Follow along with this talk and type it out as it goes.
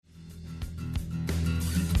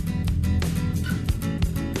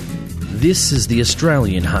This is the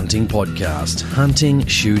Australian Hunting Podcast, hunting,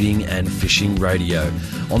 shooting and fishing radio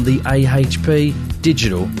on the AHP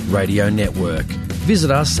Digital Radio Network.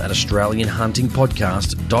 Visit us at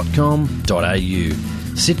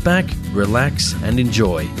australianhuntingpodcast.com.au. Sit back, relax and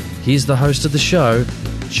enjoy. Here's the host of the show,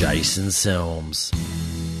 Jason Selms.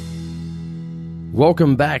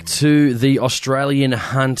 Welcome back to the Australian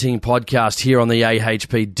Hunting Podcast here on the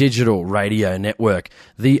AHP Digital Radio Network,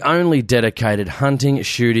 the only dedicated hunting,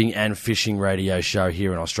 shooting and fishing radio show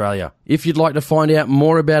here in Australia. If you'd like to find out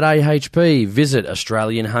more about AHP, visit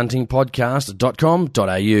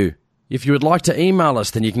australianhuntingpodcast.com.au. If you would like to email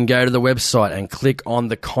us, then you can go to the website and click on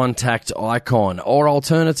the contact icon. Or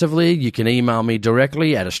alternatively, you can email me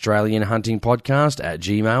directly at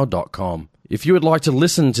australianhuntingpodcast@gmail.com. If you would like to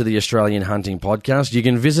listen to the Australian Hunting Podcast, you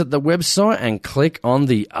can visit the website and click on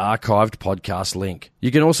the archived podcast link.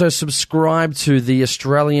 You can also subscribe to the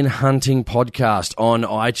Australian Hunting Podcast on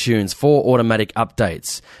iTunes for automatic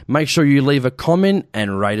updates. Make sure you leave a comment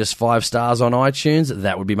and rate us 5 stars on iTunes.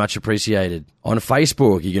 That would be much appreciated. On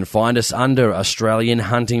Facebook, you can find us under Australian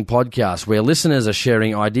Hunting Podcast, where listeners are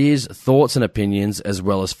sharing ideas, thoughts and opinions, as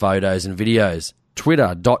well as photos and videos.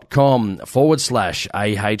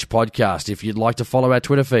 Twitter.com/AH Podcast if you'd like to follow our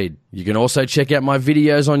Twitter feed. You can also check out my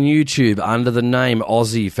videos on YouTube under the name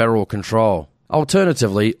Aussie Feral Control.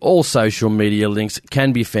 Alternatively, all social media links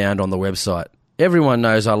can be found on the website. Everyone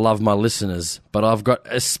knows I love my listeners, but I've got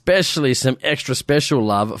especially some extra special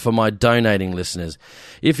love for my donating listeners.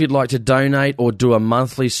 If you'd like to donate or do a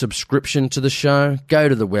monthly subscription to the show, go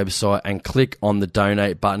to the website and click on the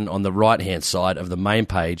donate button on the right-hand side of the main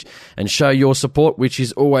page and show your support, which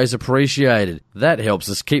is always appreciated. That helps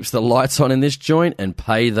us keep the lights on in this joint and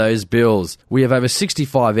pay those bills. We have over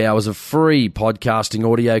 65 hours of free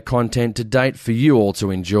podcasting audio content to date for you all to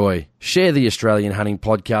enjoy. Share the Australian Hunting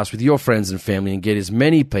Podcast with your friends and family and get as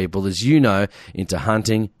many people as you know into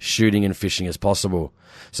hunting, shooting and fishing as possible,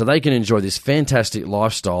 so they can enjoy this fantastic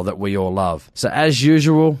lifestyle that we all love. So as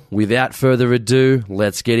usual, without further ado,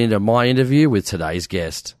 let's get into my interview with today's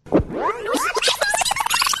guest.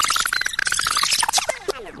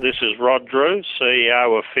 This is Rod Drew,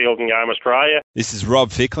 CEO of Field and Game Australia. This is Rob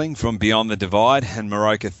Fickling from Beyond the Divide and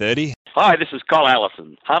Moroka 30. Hi, this is Col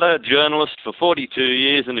Allison, hunter, journalist for 42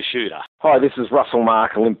 years and a shooter. Hi, this is Russell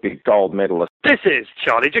Mark, Olympic gold medalist. This is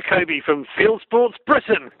Charlie Jacoby from Field Sports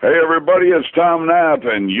Britain. Hey everybody, it's Tom Knapp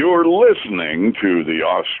and you're listening to the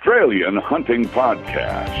Australian Hunting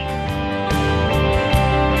Podcast.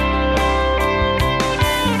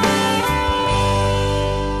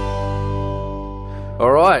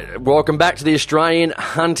 All right, welcome back to the Australian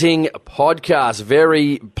Hunting Podcast.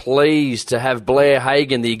 Very pleased to have Blair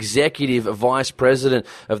Hagan, the Executive Vice President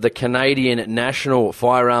of the Canadian National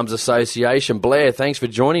Firearms Association. Blair, thanks for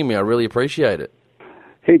joining me. I really appreciate it.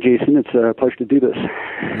 Hey, Jason. It's a pleasure to do this.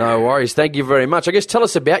 No worries. Thank you very much. I guess tell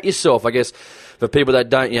us about yourself. I guess for people that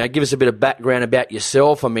don't, give us a bit of background about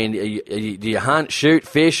yourself. I mean, do you hunt, shoot,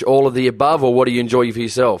 fish, all of the above, or what do you enjoy for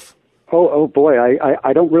yourself? Oh boy,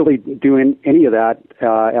 I don't really do any of that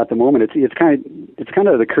at the moment. It's kind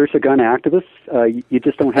of the curse of gun activists. You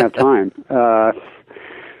just don't have time. And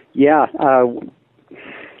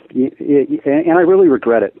I really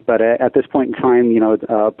regret it. But at this point in time,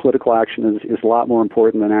 political action is a lot more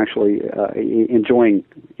important than actually enjoying,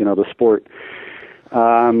 the sport.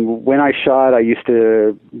 When I shot, I used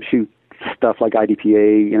to shoot stuff like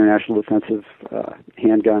IDPA, International Defensive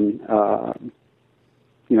Handgun.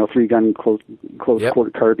 3-gun close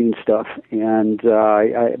quarter carbine stuff, and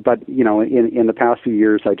but in the past few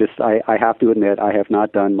years, I have to admit I have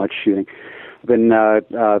not done much shooting. I've been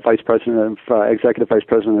executive vice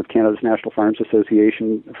president of Canada's National Firearms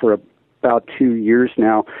Association for about 2 years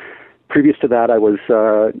now. Previous to that, I was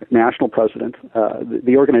national president.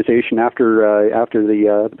 The organization, after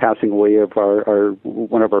the passing away of our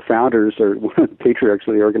one of our founders, or one of the patriarchs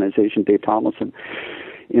of the organization, Dave Tomlinson.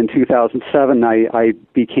 In 2007, I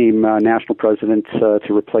became national president to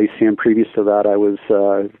replace him. Previous to that, I was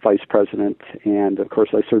vice president, and of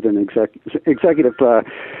course, I served in executive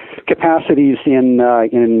capacities in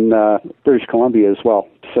British Columbia as well.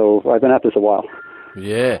 So I've been at this a while.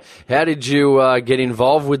 Yeah. How did you get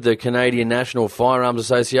involved with the Canadian National Firearms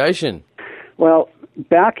Association? Well,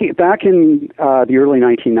 back in the early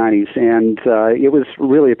 1990s, and it was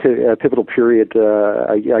really a pivotal period,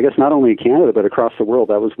 I guess not only in Canada but across the world.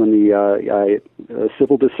 That was when the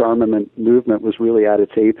civil disarmament movement was really at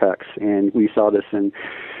its apex, and we saw this in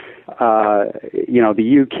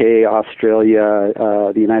the UK, Australia,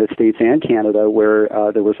 the United States, and Canada, where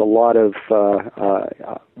there was a lot of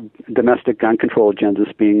domestic gun control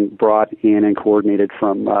agendas being brought in and coordinated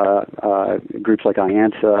from groups like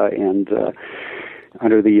IANSA and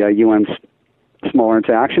under the UN's Small Arms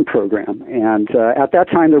Action Program. And at that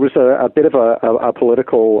time, there was a bit of a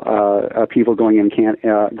political upheaval going on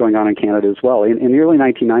in Canada as well. In the early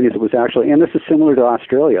 1990s, it was actually, and this is similar to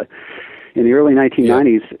Australia, in the early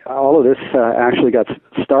 1990s, all of this actually got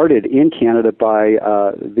started in Canada by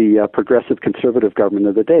the progressive conservative government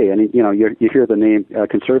of the day. And you hear the name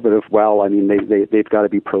conservative. Well, I mean they've got to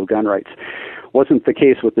be pro-gun rights. Wasn't the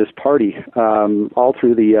case with this party all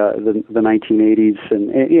through the 1980s, and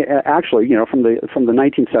actually, from the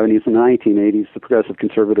 1970s and the 1980s, the Progressive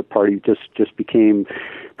Conservative Party just became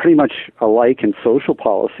pretty much alike in social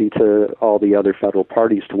policy to all the other federal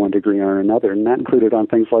parties to one degree or another, and that included on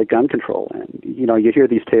things like gun control. And you hear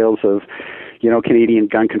these tales of Canadian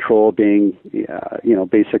gun control being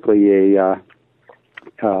basically a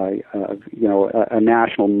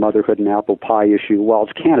national motherhood and apple pie issue. Well,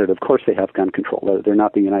 it's Canada. Of course they have gun control. They're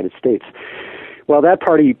not the United States. Well, that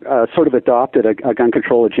party sort of adopted a gun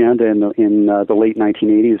control agenda in the late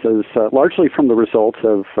 1980s as largely from the results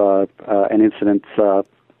of an incident.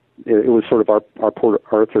 It was sort of our Port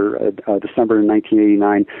Arthur, December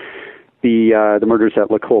 1989. The murders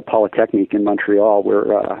at L'École Polytechnique in Montreal, where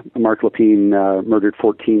Marc Lépine murdered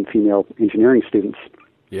 14 female engineering students.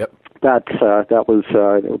 Yep. That was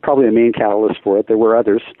probably the main catalyst for it. There were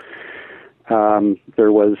others.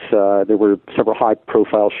 There were several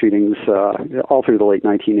high-profile shootings all through the late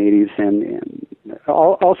 1980s, and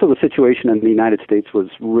also the situation in the United States was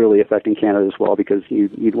really affecting Canada as well, because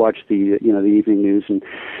you'd watch the evening news, and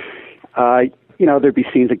there'd be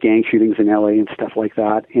scenes of gang shootings in LA and stuff like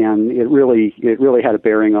that, and it really had a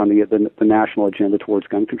bearing on the national agenda towards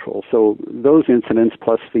gun control. So those incidents,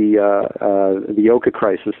 plus the Oka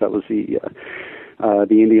crisis, that was the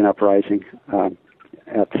Indian uprising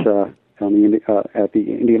at the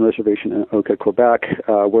Indian reservation in Oka, Quebec,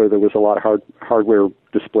 where there was a lot of hardware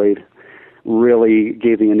displayed, really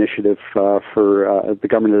gave the initiative for the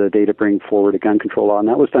government of the day to bring forward a gun control law, and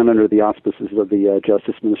that was done under the auspices of the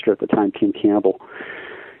Justice Minister at the time, Kim Campbell.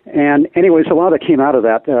 And anyways, a lot that came out of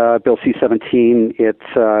that, Bill C-17, it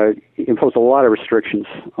imposed a lot of restrictions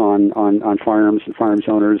on firearms and firearms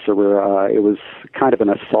owners. It was kind of an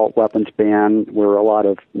assault weapons ban, where a lot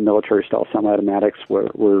of military-style semi-automatics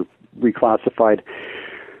were reclassified.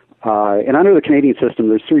 And under the Canadian system,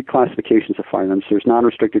 there's three classifications of firearms. There's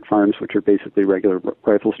non-restricted firearms, which are basically regular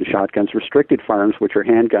rifles and shotguns; restricted firearms, which are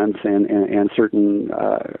handguns and certain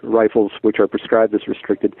rifles, which are prescribed as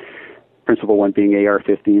restricted, principal one being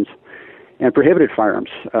AR-15s; and prohibited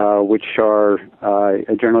firearms, which are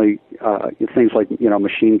generally things like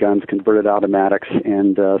machine guns, converted automatics,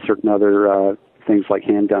 and certain other things like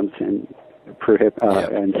handguns and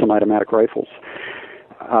semi-automatic rifles.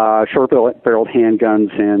 Short-barreled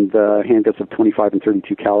handguns and handguns of 25 and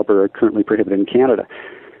 32 caliber are currently prohibited in Canada.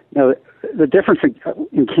 Now, the difference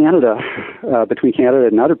in Canada, between Canada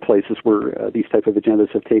and other places where these type of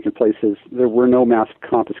agendas have taken place, is there were no mass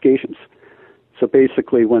confiscations. So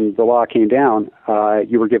basically, when the law came down,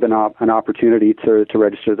 you were given an opportunity to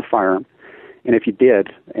register the firearm. And if you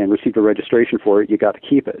did and received a registration for it, you got to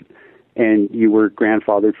keep it. And you were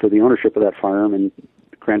grandfathered for the ownership of that firearm, and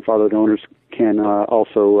grandfathered owners can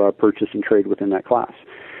also purchase and trade within that class.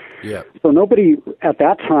 Yeah. So nobody at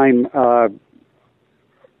that time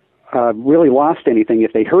really lost anything.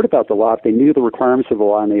 If they heard about the law, if they knew the requirements of the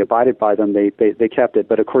law and they abided by them, they kept it.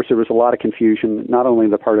 But of course, there was a lot of confusion, not only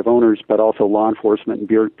on the part of owners, but also law enforcement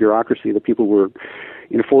and bureaucracy. The people were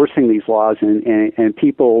enforcing these laws, and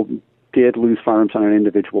people did lose firearms on an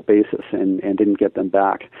individual basis and didn't get them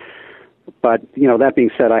back. But that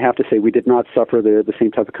being said, I have to say we did not suffer the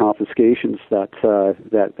same type of confiscations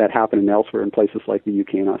that happened elsewhere in places like the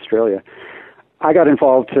UK and Australia. I got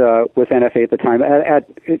involved with NFA at the time.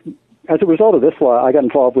 As a result of this law, I got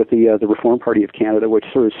involved with the Reform Party of Canada, which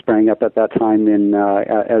sort of sprang up at that time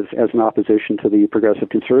as an opposition to the Progressive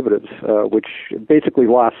Conservatives, which basically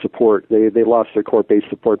lost support. They lost their court-based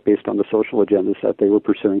support based on the social agendas that they were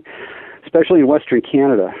pursuing, especially in Western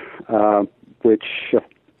Canada, which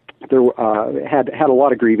there had a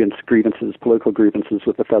lot of grievances, political grievances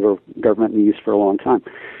with the federal government in the East for a long time.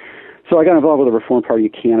 So I got involved with the Reform Party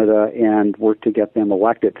of Canada and worked to get them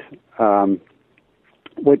elected,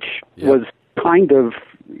 which was kind of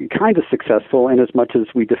successful in as much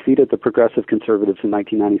as we defeated the Progressive Conservatives in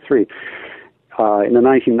 1993. in the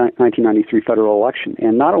 1993 federal election.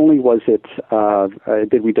 And not only was it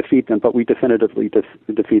did we defeat them, but we definitively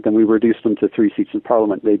defeat them. We reduced them to 3 seats in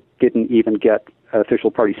Parliament. They didn't even get official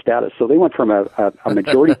party status. So they went from a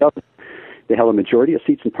majority government, they held a majority of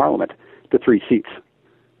seats in Parliament, to 3 seats.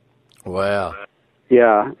 Wow.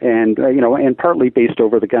 Yeah, and and partly based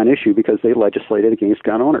over the gun issue because they legislated against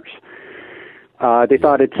gun owners. They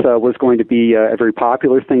thought it was going to be a very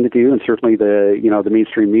popular thing to do, and certainly the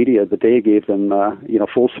mainstream media of the day gave them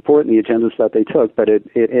full support in the agendas that they took. But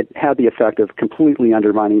it had the effect of completely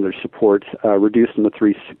undermining their support, reduced them to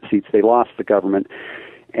 3 seats. They lost the government,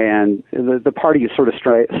 and the party sort of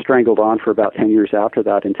strangled on for about 10 years after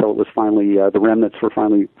that until it was finally the remnants were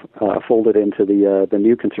finally folded into the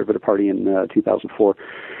new Conservative Party in 2004.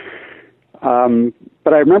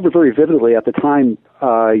 But I remember very vividly at the time,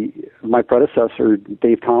 my predecessor,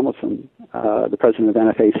 Dave Tomlinson, the president of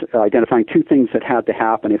NFA, identifying 2 things that had to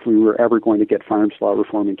happen if we were ever going to get firearms law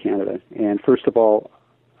reform in Canada. And first of all,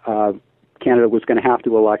 Canada was going to have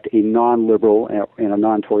to elect a non-liberal and a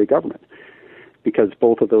non-Tory government, because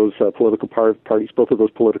both of those political parties, both of those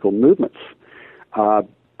political movements,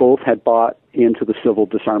 both had bought into the civil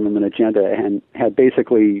disarmament agenda and had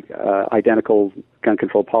basically identical gun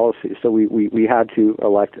control policies. So we had to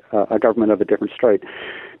elect a government of a different stripe.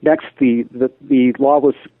 Next, the law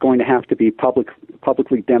was going to have to be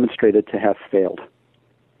publicly demonstrated to have failed.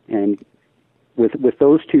 And with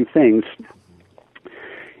those 2 things,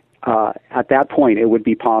 at that point, it would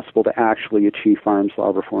be possible to actually achieve firearms law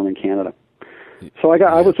reform in Canada. So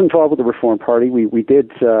I was involved with the Reform Party. We did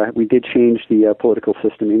change the political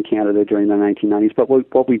system in Canada during the 1990s. But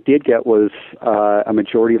what we did get was a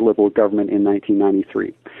majority Liberal government in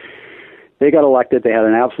 1993. They got elected. They had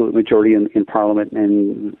an absolute majority in Parliament,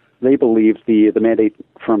 and they believed the mandate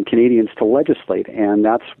from Canadians to legislate. And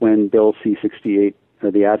that's when Bill C-68, or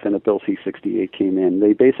the advent of Bill C-68, came in.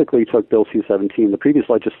 They basically took Bill C-17, the previous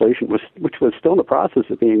legislation, which was still in the process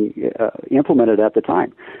of being implemented at the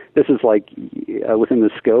time. This is like within the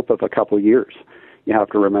scope of a couple of years, you have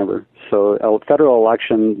to remember. So a federal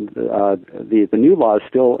election, the new law is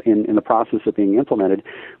still in the process of being implemented.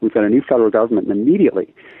 We've got a new federal government, and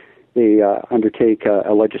immediately they undertake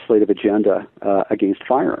a legislative agenda against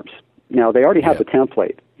firearms. Now, they already have the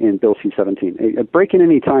template in Bill C-17. Break in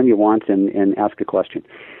any time you want and ask a question.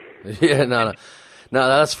 Yeah, no,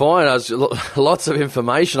 that's fine. Lots of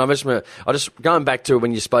information. I just going back to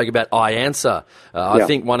when you spoke about iAnswer. I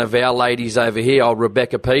think one of our ladies over here, old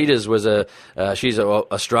Rebecca Peters, she's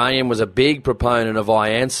Australian, was a big proponent of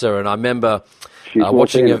iAnswer, and I remember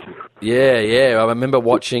watching a. Yeah. I remember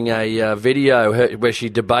watching a video where she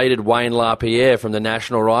debated Wayne LaPierre from the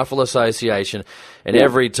National Rifle Association, and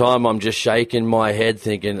every time I'm just shaking my head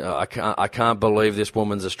thinking, I can't believe this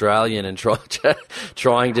woman's Australian and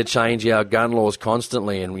trying to change our gun laws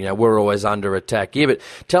constantly, and we're always under attack. Yeah, but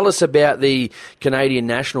tell us about the Canadian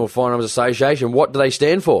National Firearms Association. What do they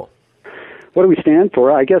stand for? What do we stand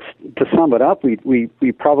for? I guess to sum it up, we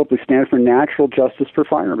probably stand for natural justice for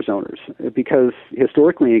firearms owners, because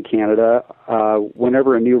historically in Canada,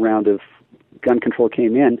 whenever a new round of gun control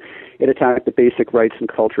came in, it attacked the basic rights and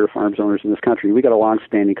culture of firearms owners in this country. We got a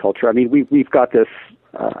long-standing culture. I mean, we've got this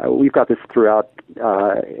throughout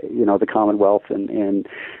the Commonwealth, and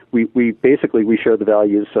we basically share the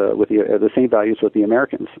values with the same values with the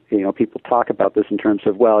Americans. People talk about this in terms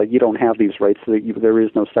of, well, you don't have these rights, so there is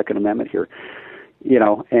no Second Amendment here,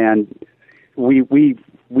 and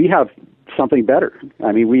we have something better.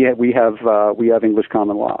 I mean, we have English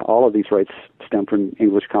common law. All of these rights stem from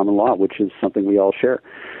English common law, which is something we all share.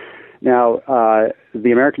 Now,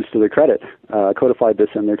 the Americans, to their credit, codified this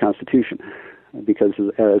in their Constitution, because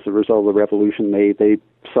as a result of the Revolution, they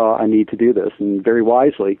saw a need to do this, and very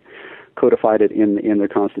wisely codified it in their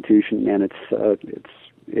Constitution, and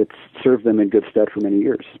it's served them in good stead for many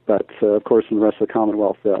years. But of course, in the rest of the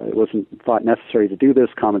Commonwealth, it wasn't thought necessary to do this.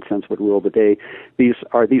 Common sense would rule the day. These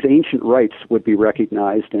ancient rights would be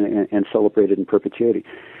recognized and celebrated in perpetuity.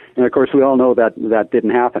 And of course, we all know that didn't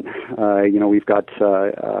happen. We've got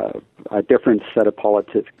a different set of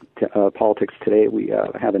politics today. We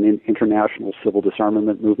have an international civil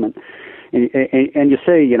disarmament movement, and you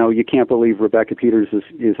say, you can't believe Rebecca Peters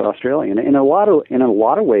is Australian. In a lot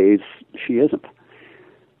of ways, she isn't.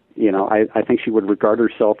 I think she would regard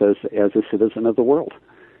herself as a citizen of the world.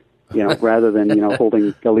 Rather than,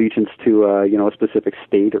 holding allegiance to, a specific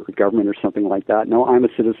state or government or something like that. No, I'm a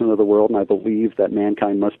citizen of the world, and I believe that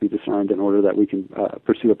mankind must be disarmed in order that we can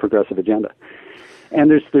pursue a progressive agenda. And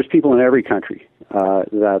there's people in every country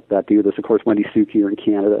that do this. Of course, Wendy Suk here in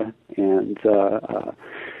Canada, and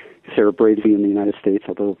Sarah Bradesy in the United States,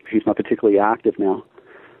 although she's not particularly active now.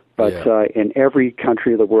 But in every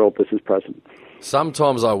country of the world, this is present.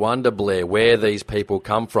 Sometimes I wonder, Blair, where these people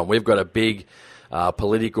come from. We've got a big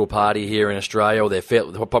political party here in Australia. They're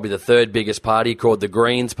probably the third biggest party, called the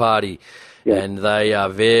Greens Party. Yeah. And they are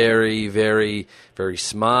very, very, very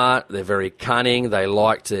smart. They're very cunning.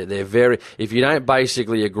 If you don't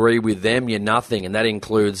basically agree with them, you're nothing. And that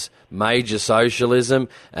includes major socialism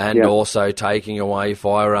and also taking away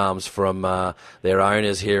firearms from their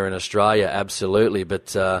owners here in Australia. Absolutely.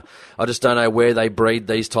 But I just don't know where they breed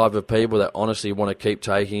these type of people that honestly want to keep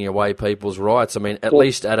taking away people's rights. I mean, at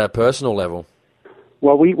least at a personal level.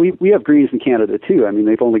 Well, we have Greens in Canada, too. I mean,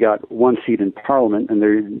 they've only got one seat in Parliament, and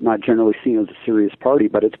they're not generally seen as a serious party,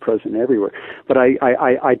 but it's present everywhere. But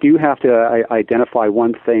I do have to identify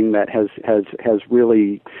one thing that has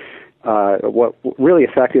really what really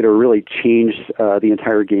affected or really changed the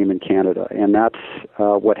entire game in Canada, and that's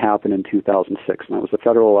what happened in 2006. And that was the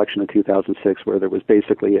federal election in 2006, where there was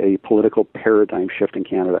basically a political paradigm shift in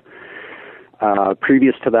Canada.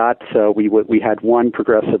 Previous to that, we had one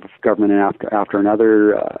progressive government after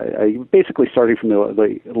another, basically starting from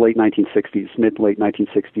the late 1960s, mid-late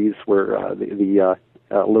 1960s, where the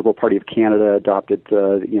Liberal Party of Canada adopted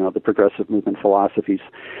the progressive movement philosophies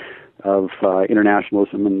of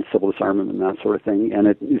internationalism and civil disarmament and that sort of thing, and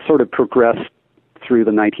it sort of progressed through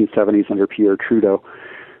the 1970s under Pierre Trudeau,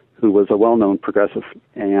 who was a well-known progressive,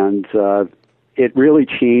 and it really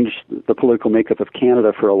changed the political makeup of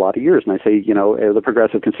Canada for a lot of years. And I say, the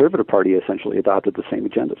Progressive Conservative Party essentially adopted the same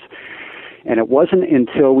agendas. And it wasn't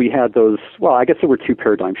until we had those, well, I guess there were two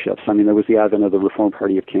paradigm shifts. I mean, there was the advent of the Reform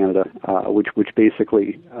Party of Canada, which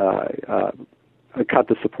basically cut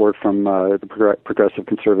the support from the progressive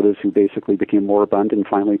conservatives, who basically became moribund and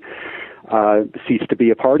finally ceased to be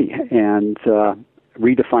a party, and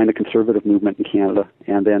redefined the conservative movement in Canada,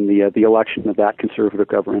 and then the election of that conservative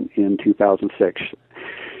government in 2006.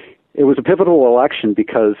 It was a pivotal election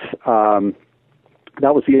because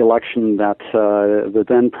that was the election that the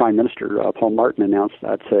then Prime Minister, Paul Martin, announced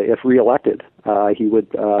that if re-elected, he would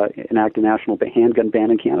enact a national handgun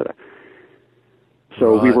ban in Canada.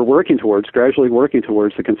 So we were gradually working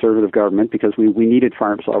towards the conservative government, because we needed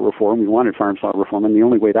firearms law reform. We wanted firearms law reform, and the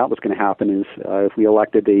only way that was going to happen is if we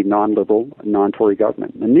elected a non-liberal, non-Tory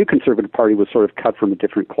government. The new Conservative Party was sort of cut from a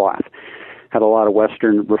different cloth, had a lot of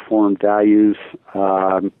Western reform values.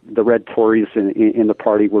 The red Tories in the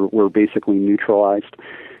party were basically neutralized.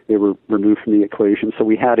 They were removed from the equation. So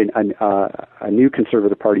we had a new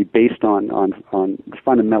Conservative Party based on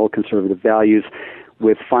fundamental conservative values,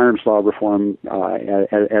 with firearms law reform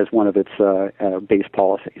as one of its base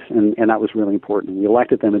policies. And that was really important. We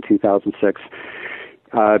elected them in 2006,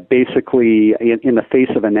 basically in the face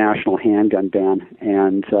of a national handgun ban.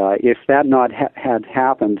 And if that had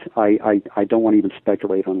happened, I don't want to even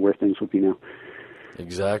speculate on where things would be now.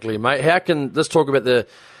 Exactly. Mate, let's talk about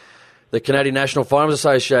the Canadian National Firearms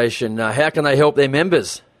Association. How can they help their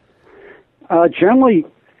members? Generally,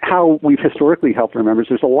 how we've historically helped our members,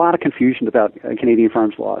 there's a lot of confusion about Canadian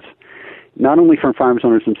firearms laws, not only from firearms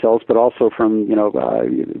owners themselves, but also from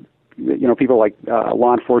people like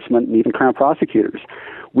law enforcement and even Crown prosecutors.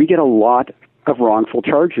 We get a lot of wrongful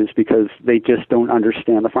charges because they just don't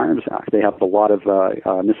understand the Firearms Act. They have a lot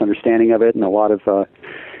of misunderstanding of it and a lot of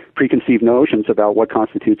preconceived notions about what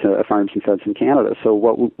constitutes a firearms offense in Canada. So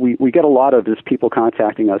what we get a lot of is people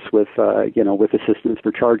contacting us with assistance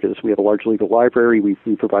for charges. We have a large legal library. We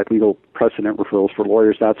provide legal precedent referrals for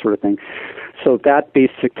lawyers, that sort of thing. So that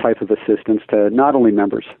basic type of assistance to not only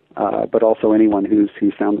members, but also anyone who's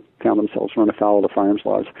found themselves run afoul of the firearms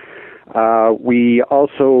laws. We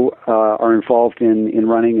also are involved in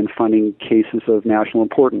running and funding cases of national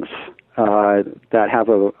importance that have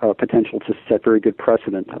a potential to set very good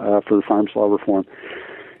precedent for firearms law reform.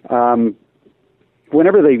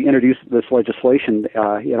 Whenever they introduce this legislation,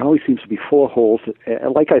 it always seems to be full of holes.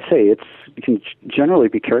 Like I say, it can generally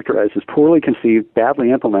be characterized as poorly conceived,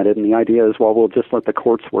 badly implemented, and the idea is, well, we'll just let the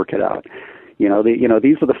courts work it out.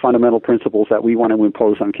 These are the fundamental principles that we want to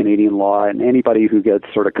impose on Canadian law, and anybody who gets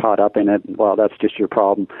sort of caught up in it, well, that's just your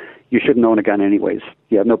problem. You shouldn't own a gun anyways.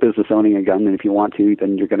 You have no business owning a gun, and if you want to,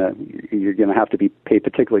 then you're gonna have to pay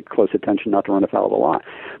particularly close attention not to run afoul of the law.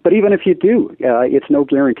 But even if you do, it's no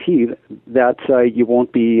guarantee that you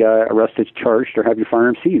won't be arrested, charged, or have your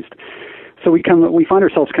firearm seized. So we find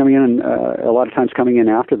ourselves coming in, a lot of times coming in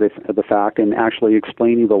after the fact, and actually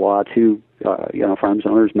explaining the law to firearms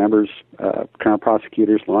owners, members, Crown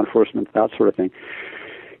prosecutors, law enforcement, that sort of thing.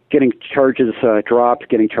 Getting charges dropped,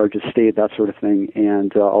 getting charges stayed, that sort of thing,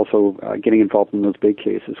 and also getting involved in those big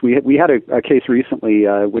cases. We had a case recently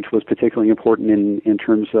which was particularly important in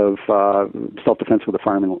terms of self-defense with a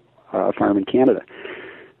firearm in Canada.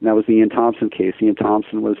 And that was the Ian Thompson case. Ian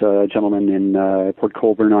Thompson was a gentleman in Port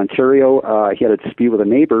Colborne, Ontario. He had a dispute with a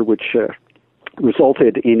neighbor, which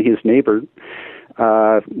resulted in his neighbor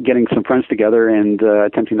getting some friends together and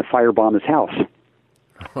attempting to firebomb his house.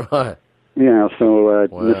 Right. So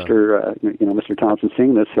wow. Mr. Thompson,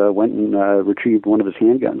 seeing this, went and retrieved one of his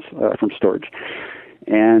handguns from storage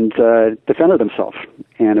and defended himself.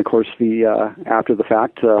 And of course, after the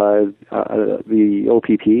fact, the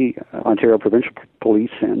OPP, Ontario Provincial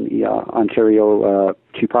Police, and the Ontario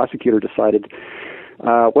Chief Prosecutor decided,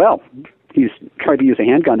 he's tried to use a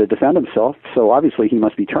handgun to defend himself, so obviously he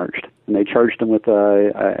must be charged. And they charged him with,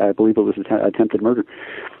 I believe it was attempted murder.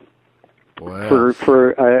 Wow. For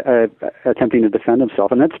attempting to defend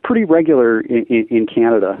himself. And that's pretty regular in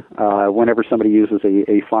Canada. Whenever somebody uses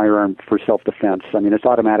a firearm for self-defense, I mean, it's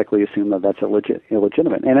automatically assumed that that's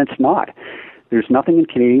illegitimate. And it's not. There's nothing in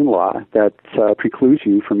Canadian law that precludes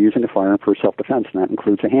you from using a firearm for self-defense, and that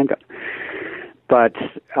includes a handgun. But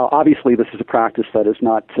obviously, this is a practice that is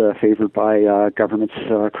not favored by governments,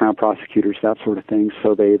 crown prosecutors, that sort of thing.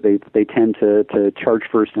 So they tend to charge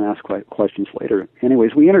first and ask questions later.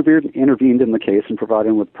 Anyways, we intervened in the case and provided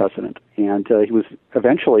him with precedent, and he was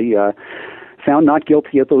eventually found not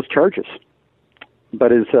guilty of those charges.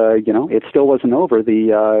 But as it still wasn't over.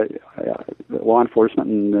 The law enforcement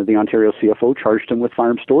and the Ontario CFO charged him with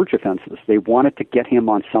firearm storage offenses. They wanted to get him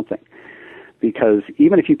on something. Because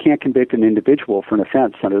even if you can't convict an individual for an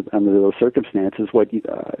offense under those circumstances, what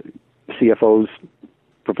CFOs,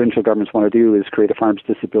 provincial governments want to do is create a firearms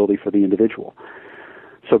disability for the individual.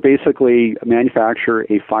 So basically, manufacture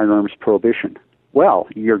a firearms prohibition. Well,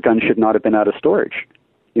 your gun should not have been out of storage.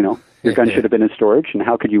 Your gun should have been in storage, and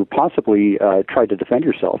how could you possibly try to defend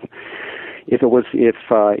yourself if it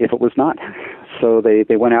was not? So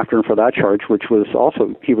they went after him for that charge, which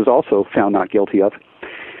he was also found not guilty of.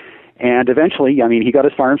 And eventually, I mean, he got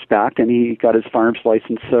his firearms back, and he got his firearms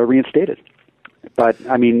license reinstated. But,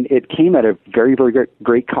 I mean, it came at a very, very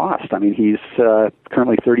great cost. I mean, he's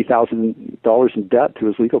currently $30,000 in debt to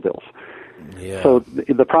his legal bills. Yeah. So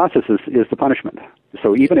the process is the punishment.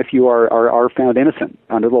 So even if you are found innocent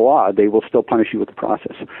under the law, they will still punish you with the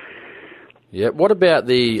process. Yeah. What about I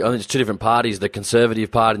think it's two different parties, the Conservative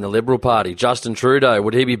Party and the Liberal Party. Justin Trudeau,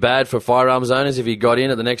 would he be bad for firearms owners if he got in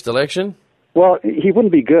at the next election? Well, he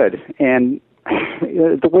wouldn't be good. And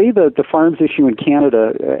the way the firearms issue in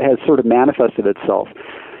Canada has sort of manifested itself,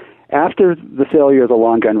 after the failure of the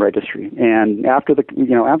long gun registry, and after the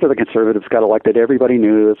Conservatives got elected, everybody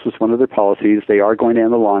knew this was one of their policies. They are going to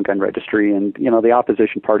end the long gun registry, and the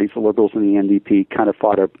opposition parties, the Liberals and the NDP, kind of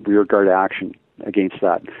fought a rearguard action against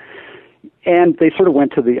that. And they sort of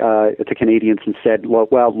went to Canadians and said,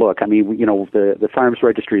 well, look, I mean, the firearms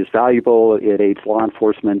registry is valuable. It aids law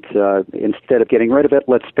enforcement. Instead of getting rid of it,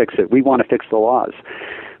 let's fix it. We want to fix the laws.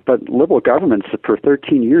 But Liberal governments for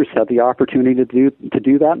 13 years had the opportunity to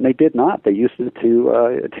do that, and they did not. They used it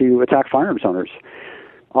to attack firearms owners.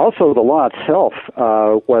 Also, the law itself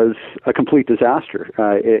was a complete disaster.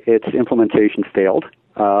 Its implementation failed.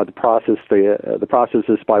 The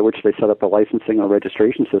processes by which they set up the licensing or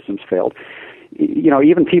registration systems failed.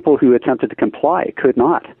 Even people who attempted to comply could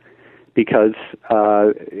not, because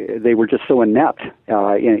they were just so inept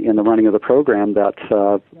in the running of the program that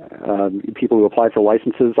people who applied for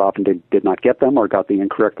licenses often did not get them, or got the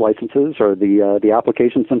incorrect licenses, or the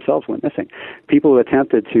applications themselves went missing. People who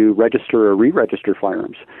attempted to register or re-register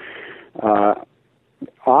firearms,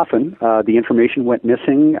 often the information went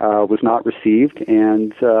missing, was not received,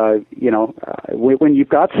 and when you've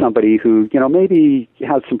got somebody who maybe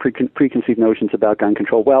has some preconceived notions about gun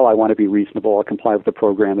control, well, I want to be reasonable, I'll comply with the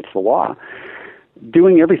program, it's the law.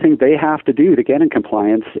 Doing everything they have to do to get in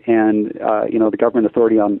compliance, and the government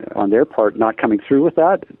authority on their part not coming through with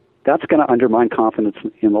that, that's going to undermine confidence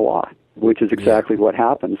in the law, which is exactly what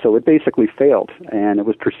happened. So it basically failed, and it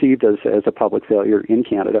was perceived as a public failure in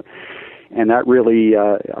Canada. And that really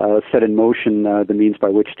set in motion the means by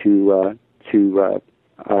which to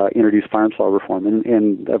introduce firearms law reform.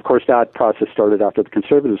 And of course, that process started after the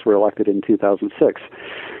Conservatives were elected in 2006.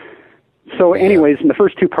 So anyways, in the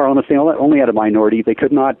first two parliaments, they only had a minority. They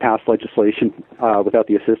could not pass legislation without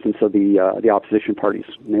the assistance of the opposition parties,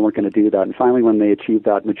 and they weren't going to do that. And finally, when they achieved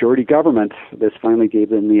that majority government, this finally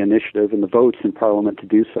gave them the initiative and the votes in Parliament to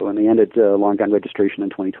do so, and they ended long gun registration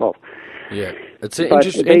in 2012. Yeah, it's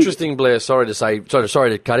interesting, Blair. Sorry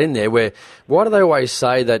to cut in there. Why do they always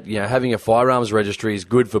say that having a firearms registry is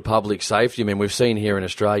good for public safety? I mean, we've seen here in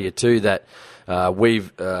Australia too that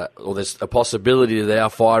there's a possibility that our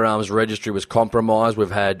firearms registry was compromised.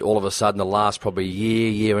 We've had all of a sudden the last probably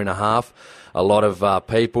year and a half, a lot of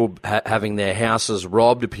people having their houses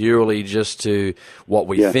robbed purely just to what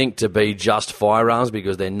we think to be just firearms,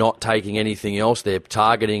 because they're not taking anything else. They're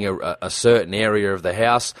targeting a certain area of the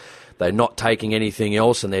house. They're not taking anything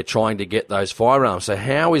else, and they're trying to get those firearms. So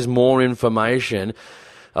how is more information,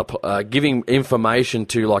 giving information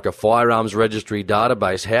to like a firearms registry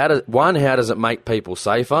database, how does it make people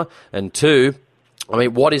safer? And two, I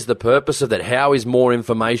mean, what is the purpose of that? How is more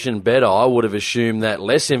information better? I would have assumed that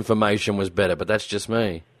less information was better, but that's just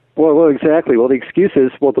me. Well, exactly. Well, the excuse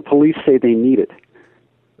is, the police say they need it.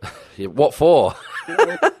 What for?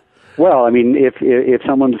 Well, I mean, if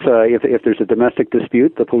someone's if there's a domestic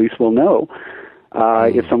dispute, the police will know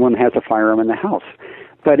if someone has a firearm in the house.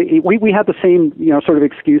 But we had the same sort of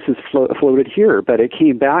excuses floated here, but it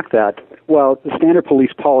came back that the standard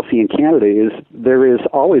police policy in Canada is there is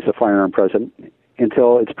always a firearm present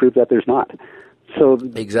until it's proved that there's not. So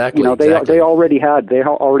exactly, they already had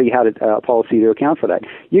a policy to account for that.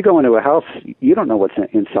 You go into a house, you don't know what's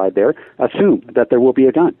inside there. Assume that there will be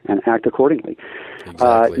a gun and act accordingly.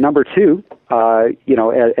 Exactly. Number two,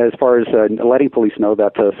 as far as letting police know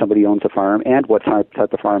that somebody owns a firearm and what type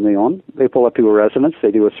of firearm they own, they pull up to a residence,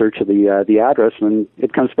 they do a search of the address, and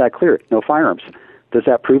it comes back clear, no firearms. Does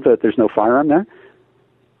that prove that there's no firearm there?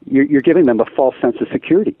 You're giving them a false sense of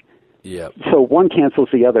security. Yeah. So one cancels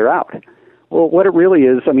the other out. Well, what it really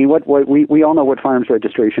is, I mean, what we all know what firearms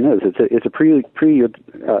registration is. It's a prelude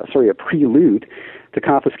to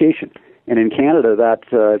confiscation. And in Canada, that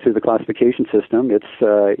through the classification system,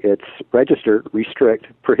 it's register, restrict,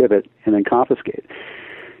 prohibit, and then confiscate.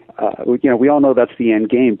 We all know that's the end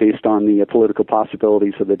game based on the political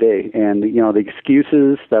possibilities of the day. And, the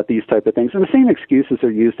excuses that these type of things, and the same excuses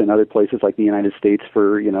are used in other places like the United States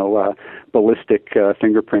for, ballistic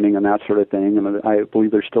fingerprinting and that sort of thing. And I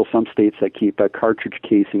believe there's still some states that keep cartridge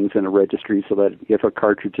casings in a registry so that if a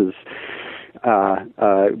cartridge is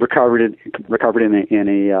recovered in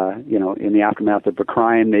the aftermath of a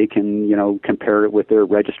crime, they can compare it with their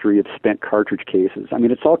registry of spent cartridge cases. I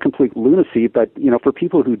mean, it's all complete lunacy. But for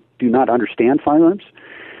people who do not understand firearms,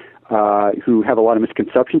 who have a lot of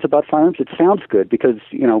misconceptions about firearms, it sounds good because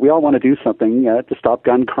we all want to do something to stop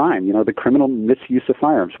gun crime. The criminal misuse of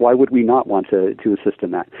firearms. Why would we not want to assist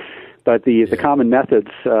in that? But the common methods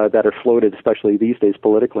that are floated, especially these days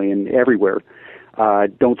politically and everywhere,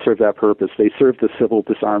 don't serve that purpose. They serve the civil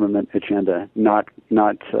disarmament agenda, not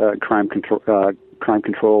crime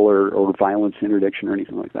control or violence interdiction or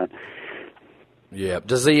anything like that. Yeah.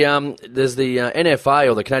 Does the NFA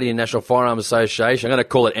or the Canadian National Firearms Association? I'm going to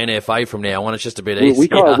call it NFA from now on. It's just a bit easier.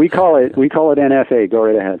 We call it NFA. Go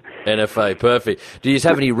right ahead. NFA, perfect. Do you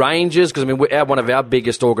have any ranges? Because one of our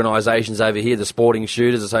biggest organisations over here, the Sporting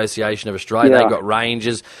Shooters Association of Australia, they've got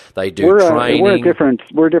ranges. They do training. We're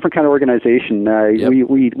a different kind of organisation.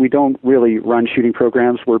 We don't really run shooting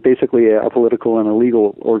programs. We're basically a political and a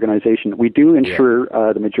legal organisation. We do insure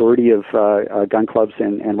the majority of gun clubs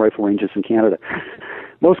and rifle ranges in Canada.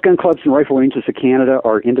 Most gun clubs and rifle ranges in Canada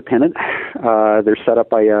are independent. They're set up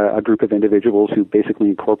by a group of individuals who basically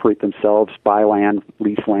incorporate themselves, buy land,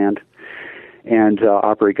 lease land, and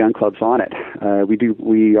operate gun clubs on it.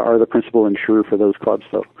 We are the principal insurer for those clubs,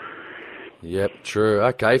 though. Yep, true.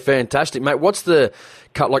 Okay, fantastic, mate. What's the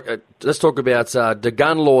let's talk about do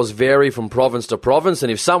gun laws vary from province to province?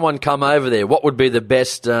 And if someone come over there, what would be the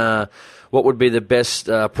best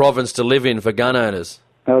province to live in for gun owners?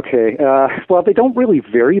 Okay. Well, they don't really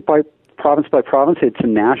vary by province. It's a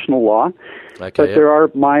national law, but there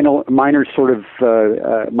are minor sort of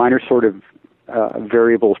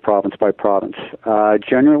variables province by province.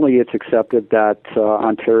 Generally, it's accepted that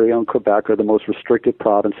Ontario and Quebec are the most restricted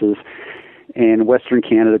provinces, and Western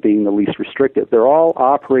Canada being the least restrictive. They're all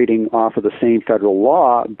operating off of the same federal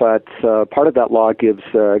law, but part of that law gives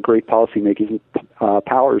great policy-making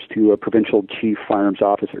powers to provincial chief firearms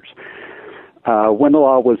officers. When the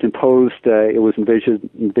law was imposed, it was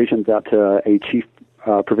envisioned that a chief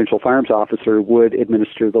provincial firearms officer would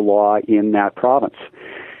administer the law in that province.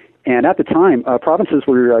 And at the time, provinces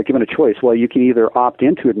were given a choice. Well, you can either opt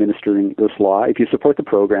into administering this law. If you support the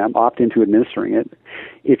program, opt into administering it.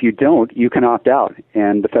 If you don't, you can opt out,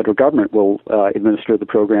 and the federal government will administer the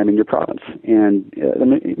program in your province. And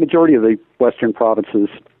the majority of the western provinces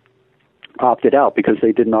opted out because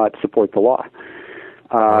they did not support the law.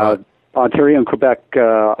 Ontario and Quebec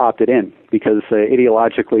opted in because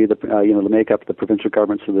ideologically, the makeup of the provincial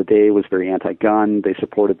governments of the day was very anti-gun. They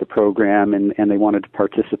supported the program and they wanted to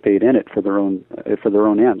participate in it for their own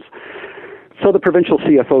ends. So the provincial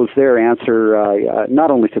CFOs there answer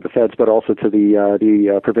not only to the feds but also to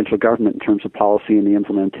the provincial government in terms of policy and the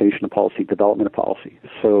implementation of policy, development of policy.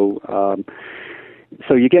 So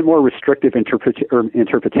you get more restrictive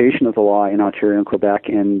interpretation of the law in Ontario and Quebec,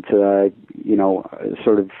 and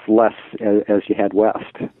sort of less as you head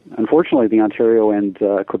west. Unfortunately, the Ontario and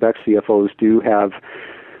Quebec CFOs do have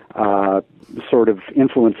sort of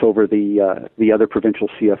influence over the other provincial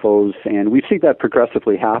CFOs, and we've seen that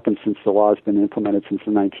progressively happen since the law has been implemented since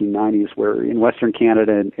the 1990s, where in Western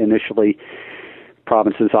Canada initially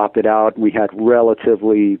provinces opted out. We had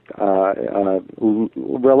relatively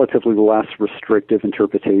less restrictive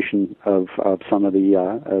interpretation of some of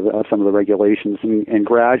the regulations, and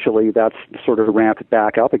gradually that's sort of ramped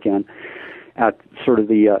back up again at sort of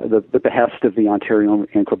the behest of the Ontario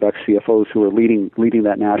and Quebec CFOs who are leading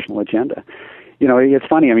that national agenda. It's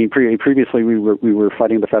funny. I mean, previously we were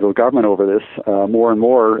fighting the federal government over this more and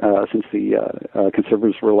more since the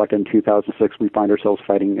Conservatives were elected in 2006. We find ourselves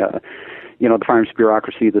fighting, the farms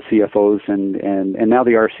bureaucracy, the CFOs, and now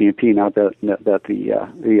the RCMP. Now that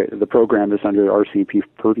the program is under RCMP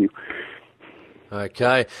purview.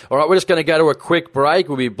 Okay. All right, we're just going to go to a quick break.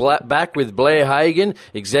 We'll be back with Blair Hagan,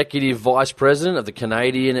 Executive Vice President of the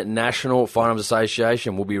Canadian National Firearms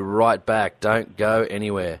Association. We'll be right back. Don't go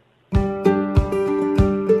anywhere.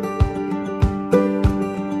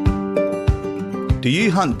 Do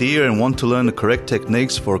you hunt deer and want to learn the correct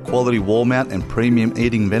techniques for a quality wall mount and premium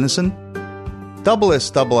eating venison?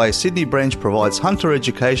 SSAA Sydney branch provides hunter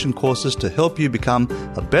education courses to help you become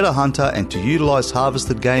a better hunter and to utilise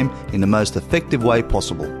harvested game in the most effective way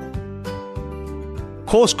possible.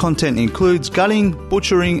 Course content includes gutting,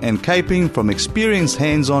 butchering and caping from experienced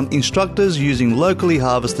hands-on instructors using locally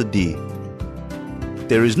harvested deer.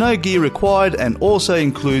 There is no gear required and also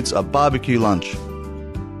includes a barbecue lunch.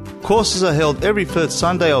 Courses are held every first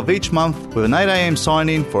Sunday of each month with an 8 a.m.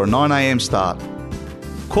 sign-in for a 9 a.m. start.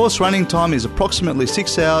 Course running time is approximately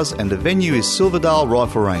 6 hours and the venue is Silverdale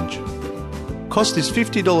Rifle Range. Cost is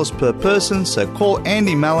 $50 per person, so call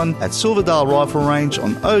Andy Mallon at Silverdale Rifle Range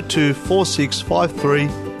on 02 4653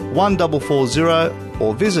 1440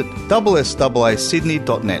 or visit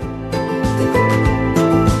ssaasydney.net.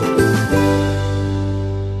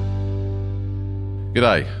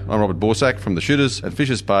 G'day, I'm Robert Borsak from the Shooters and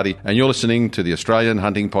Fishers Party, and you're listening to the Australian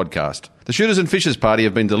Hunting Podcast. The Shooters and Fishers Party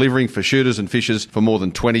have been delivering for shooters and fishers for more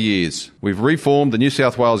than 20 years. We've reformed the New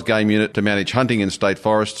South Wales Game Unit to manage hunting in state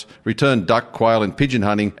forests, returned duck, quail and pigeon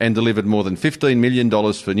hunting, and delivered more than $15 million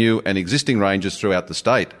for new and existing ranges throughout the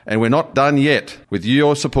state. And we're not done yet. With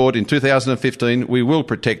your support in 2015, we will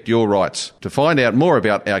protect your rights. To find out more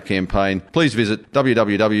about our campaign, please visit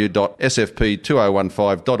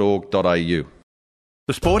www.sfp2015.org.au.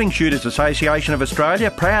 The Sporting Shooters Association of Australia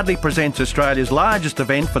proudly presents Australia's largest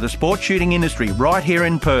event for the sport shooting industry right here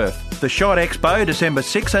in Perth. The Shot Expo, December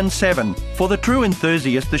 6 and 7. For the true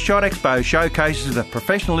enthusiast, the Shot Expo showcases the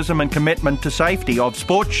professionalism and commitment to safety of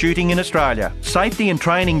sport shooting in Australia. Safety and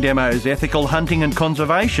training demos, ethical hunting and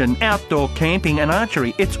conservation, outdoor camping and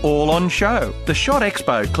archery, it's all on show. The Shot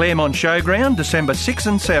Expo, Claremont Showground, December 6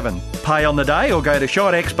 and 7. Pay on the day or go to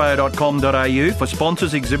shotexpo.com.au for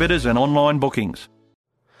sponsors, exhibitors and online bookings.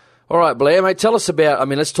 All right, Blair, mate, tell us about,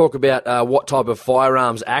 let's talk about what type of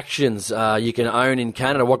firearms actions you can own in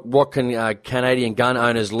Canada. What can Canadian gun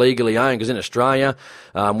owners legally own? Because in Australia,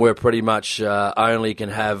 we're pretty much only can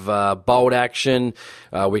have bolt action.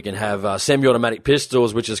 We can have semi-automatic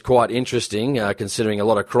pistols, which is quite interesting, considering a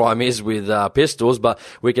lot of crime is with pistols. But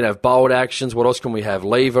we can have bolt actions. What else can we have?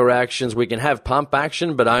 Lever actions. We can have pump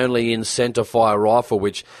action, but only in centre-fire rifle,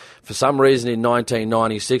 which for some reason in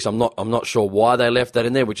 1996, I'm not sure why they left that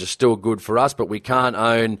in there, which is still good for us, but we can't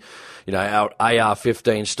own, our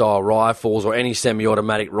AR-15 style rifles or any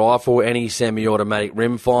semi-automatic rifle, any semi-automatic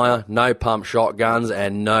rimfire, no pump shotguns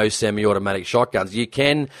and no semi-automatic shotguns. You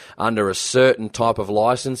can under a certain type of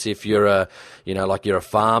license if you're you're a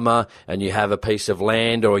farmer and you have a piece of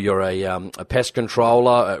land, or you're a pest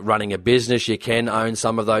controller running a business, you can own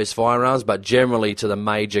some of those firearms, but generally to the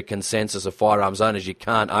major consensus of firearms owners, you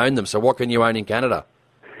can't own them. So what can you own in Canada?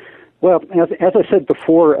 Well, as I said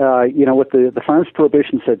before, with the firearms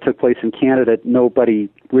prohibitions that took place in Canada, nobody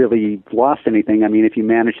really lost anything. I mean, if you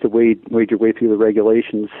managed to wade your way through the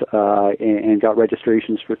regulations and got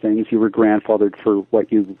registrations for things, you were grandfathered for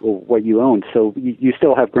what you owned. So you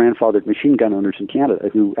still have grandfathered machine gun owners in Canada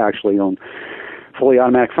who actually own fully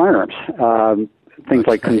automatic firearms. Things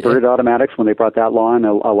like converted automatics, when they brought that law in,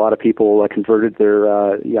 a lot of people converted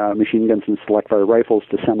their machine guns and select fire rifles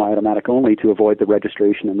to semi-automatic only to avoid the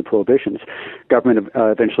registration and the prohibitions. Government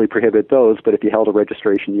eventually prohibited those, but if you held a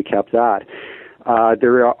registration, you kept that.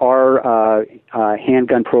 There are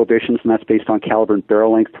handgun prohibitions, and that's based on caliber and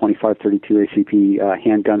barrel length. 25-32 ACP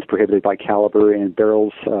handguns prohibited by caliber, and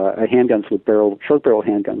barrels short barrel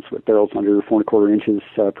handguns with barrels under 4 1/4 inches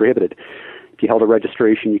prohibited. If you held a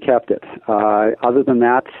registration, you kept it. Other than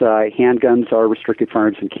that, handguns are restricted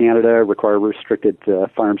firearms in Canada, require restricted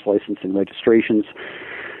firearms license and registrations.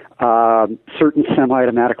 Certain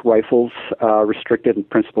semi-automatic rifles restricted, and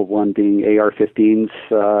principal one being AR-15s,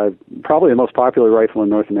 probably the most popular rifle in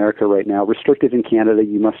North America right now. Restricted in Canada,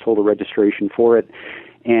 you must hold a registration for it,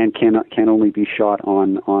 and can only be shot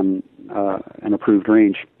on an approved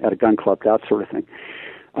range at a gun club, that sort of thing.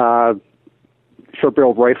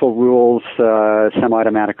 Short-barreled rifle rules,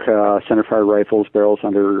 semi-automatic centerfire rifles, barrels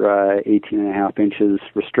under 18.5 inches,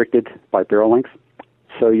 restricted by barrel length.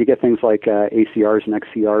 So you get things like ACRs and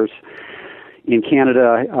XCRs. In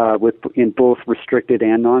Canada, in both restricted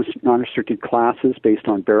and non-restricted classes based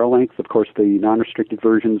on barrel length. Of course, the non-restricted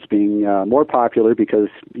versions being more popular because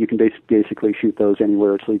you can basically shoot those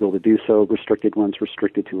anywhere it's legal to do so. Restricted ones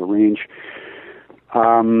restricted to a range.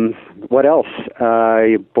 What else?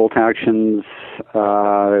 Bolt actions,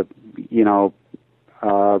 rim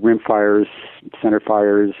fires, center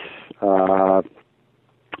fires.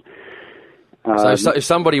 So if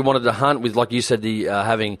somebody wanted to hunt with, like you said,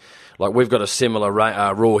 we've got a similar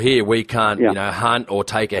rule here. We can't, hunt or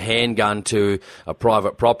take a handgun to a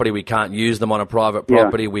private property. We can't use them on a private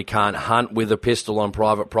property. We can't hunt with a pistol on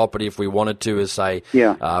private property if we wanted to as, say,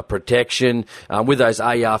 protection. With those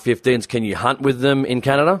AR-15s, can you hunt with them in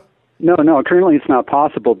Canada? No. Currently, it's not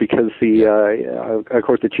possible because of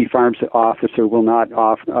course, the chief firearms officer will not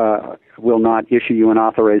issue you an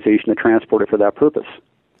authorization to transport it for that purpose.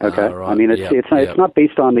 Okay, right. I mean it's not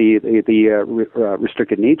based on the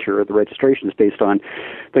restricted nature of the registration. It's based on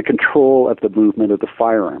the control of the movement of the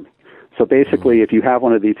firearm. So basically, if you have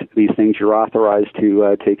one of these things, you're authorized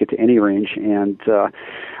to take it to any range. And the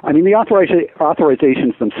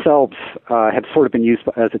authorizations themselves have sort of been used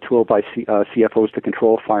as a tool by CFOs to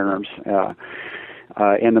control firearms.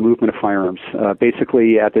 And the movement of firearms.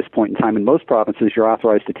 Basically, at this point in time, in most provinces, you're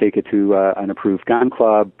authorized to take it to an approved gun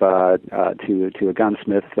club, to a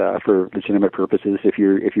gunsmith for legitimate purposes. If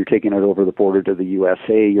you're taking it over the border to the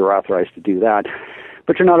USA, you're authorized to do that,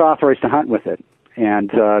 but you're not authorized to hunt with it.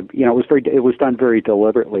 And it was done very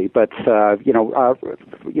deliberately. But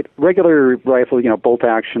regular rifle, bolt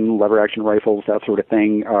action, lever action rifles, that sort of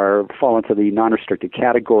thing, fall into the non-restricted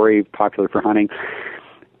category, popular for hunting.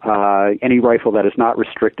 Any rifle that is not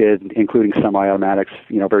restricted, including semi-automatics,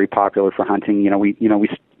 very popular for hunting.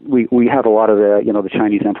 We have a lot of the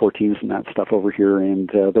Chinese M14s and that stuff over here, and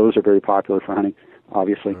those are very popular for hunting.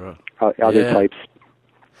 Obviously, other types.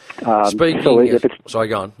 Speaking, sorry,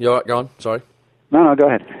 go on. You're right, go on. Sorry. No, go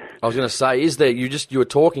ahead. I was going to say, you were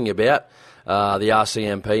talking about the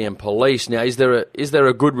RCMP and police. Now, is there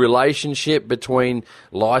a good relationship between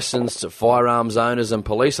licensed firearms owners and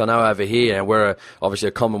police? I know over here, and we're obviously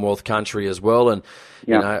a Commonwealth country as well, and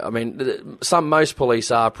most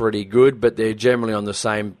police are pretty good, but they're generally on the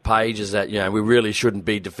same page as that. We really shouldn't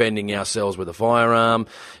be defending ourselves with a firearm.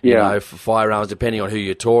 Firearms, depending on who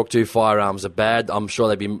you talk to, firearms are bad. I'm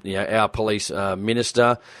sure they'd be, our police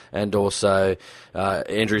minister and also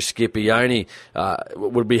Andrew Scipione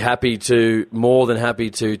would be more than happy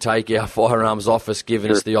to take our firearms office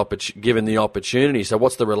given the opportunity. So,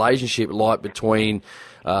 what's the relationship like between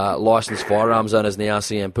licensed firearms owners and the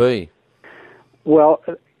RCMP? Well,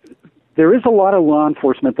 there is a lot of law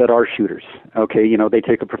enforcement that are shooters. Okay, they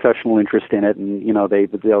take a professional interest in it, and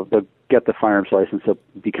they'll get the firearms license, they'll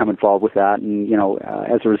become involved with that, and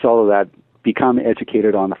as a result of that, become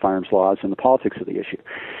educated on the firearms laws and the politics of the issue.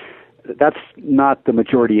 That's not the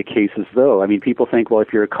majority of cases, though. I mean, people think, well,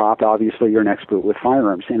 if you're a cop, obviously you're an expert with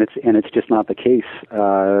firearms, and it's just not the case.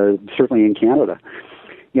 Certainly in Canada,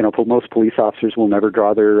 most police officers will never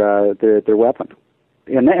draw their weapon.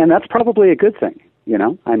 And that's probably a good thing,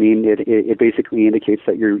 I mean, it basically indicates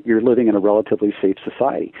that you're living in a relatively safe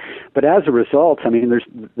society. But as a result, I mean, there's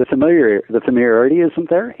the familiarity isn't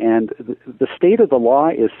there, and the state of the law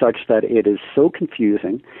is such that it is so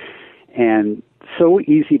confusing and so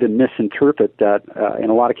easy to misinterpret that in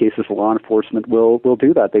a lot of cases law enforcement will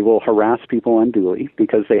do that. They will harass people unduly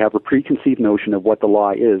because they have a preconceived notion of what the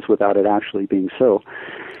law is without it actually being so.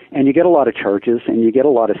 And you get a lot of charges and you get a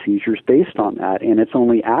lot of seizures based on that. And it's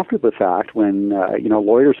only after the fact when,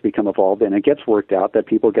 lawyers become involved and it gets worked out that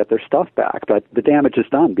people get their stuff back. But the damage is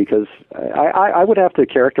done because I would have to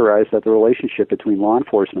characterize that the relationship between law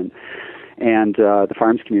enforcement And the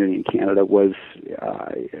firearms community in Canada was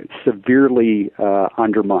severely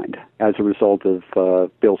undermined as a result of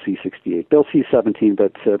Bill C-68, Bill C-17,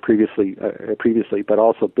 but previously, but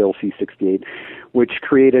also Bill C-68, which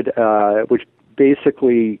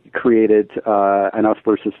basically created an us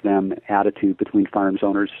versus them attitude between firearms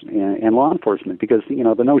owners and law enforcement. Because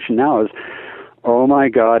the notion now is, oh my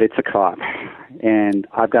God, it's a cop, and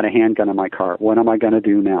I've got a handgun in my car. What am I going to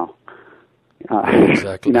do now?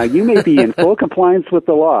 Exactly. You may be in full compliance with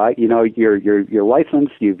the law. You're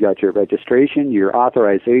licensed, you've got your registration, your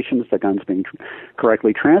authorizations, the gun's being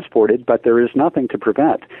correctly transported, but there is nothing to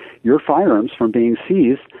prevent your firearms from being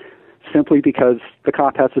seized simply because the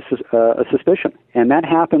cop has a suspicion. And that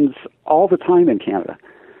happens all the time in Canada.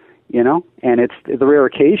 And it's the rare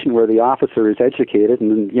occasion where the officer is educated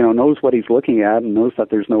and, knows what he's looking at and knows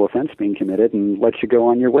that there's no offense being committed and lets you go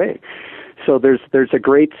on your way. So there's a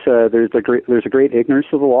great ignorance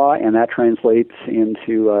of the law, and that translates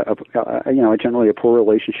into generally a poor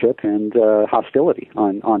relationship and hostility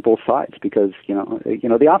on both sides, because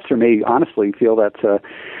the officer may honestly feel that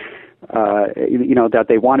that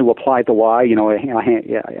they want to apply the law.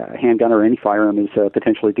 A handgun or any firearm is a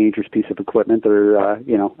potentially dangerous piece of equipment. There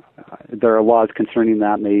are laws concerning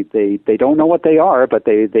that, and they don't know what they are, but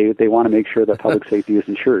they want to make sure that public safety is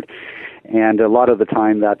ensured. And a lot of the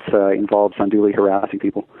time that involves unduly harassing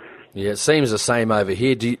people. Yeah, it seems the same over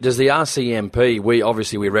here. Does the RCMP, we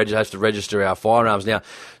have to register our firearms. Now,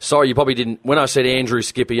 sorry, you probably didn't, when I said Andrew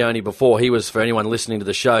Scipione before, he was, for anyone listening to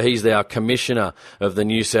the show, he's our Commissioner of the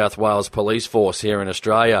New South Wales Police Force here in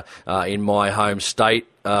Australia, in my home state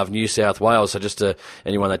of New South Wales, so just to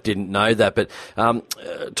anyone that didn't know that. But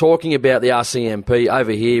talking about the RCMP,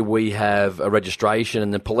 over here we have a registration,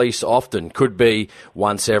 and the police often could be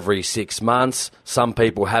once every 6 months. Some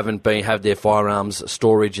people have their firearms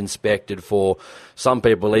storage inspected for, some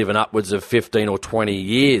people even upwards of 15 or 20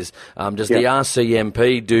 years. Does the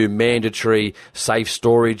RCMP do mandatory safe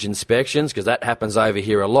storage inspections? Because that happens over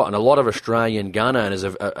here a lot, and a lot of Australian gun owners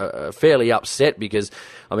are fairly upset because,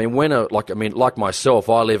 like myself,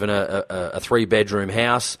 I live in a 3-bedroom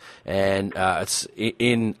house, and it's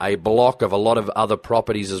in a block of a lot of other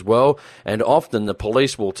properties as well, and often the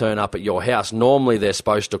police will turn up at your house. Normally they're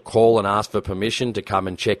supposed to call and ask for permission to come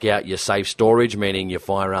and check out your safe storage, meaning your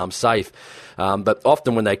firearms safe. But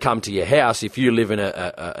often when they come to your house, if you live in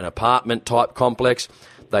an apartment-type complex,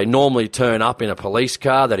 they normally turn up in a police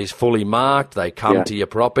car that is fully marked. They come to your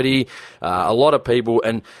property. A lot of people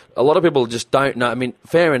just don't know. I mean,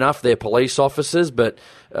 fair enough, they're police officers, but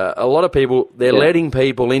a lot of people, they're letting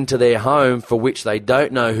people into their home for which they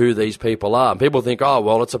don't know who these people are. And people think, oh,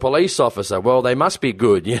 well, it's a police officer. Well, they must be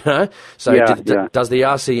good, So does the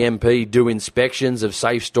RCMP do inspections of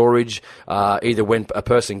safe storage either when a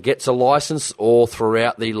person gets a license or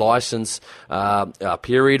throughout the license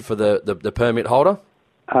period for the permit holder?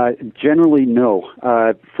 Generally, no.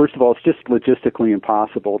 First of all, it's just logistically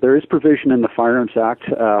impossible. There is provision in the Firearms Act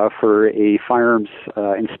for a firearms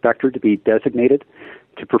inspector to be designated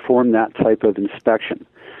to perform that type of inspection.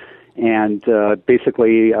 And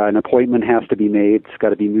basically, an appointment has to be made. It's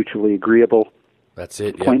got to be mutually agreeable. That's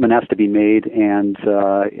it. Appointment has to be made, and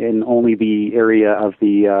in only the area of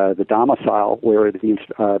the domicile where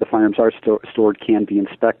the firearms are stored can be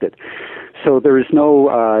inspected. So there is no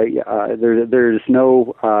there's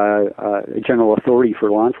no general authority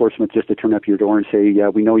for law enforcement just to turn up your door and say, yeah,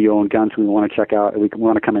 we know you own guns. We want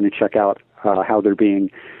to come in and check out how they're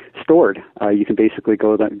being stored. You can basically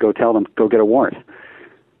go tell them, go get a warrant.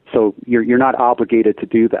 So you're not obligated to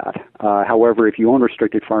do that. However, if you own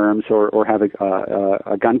restricted firearms or have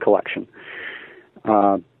a gun collection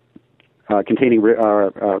containing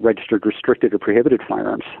registered, restricted, or prohibited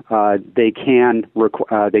firearms, they can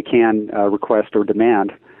request or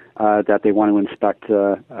demand that they want to inspect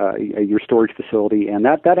your storage facility, and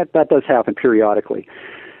that does happen periodically.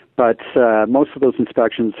 But most of those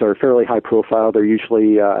inspections are fairly high profile. They're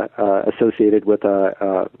usually associated with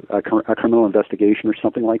a criminal investigation or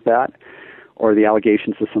something like that, or the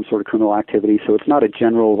allegations of some sort of criminal activity. So it's not a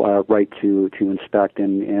general right to inspect,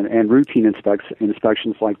 and routine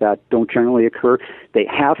inspections like that don't generally occur. They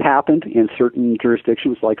have happened in certain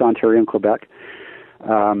jurisdictions like Ontario and Quebec.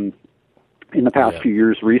 In the past few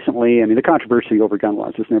years recently, I mean, the controversy over gun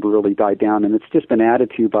laws has never really died down, and it's just been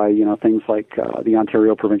added to by, things like the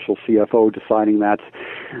Ontario Provincial CFO deciding that,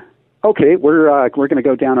 okay, we're going to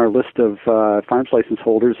go down our list of firearms license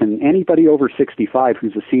holders, and anybody over 65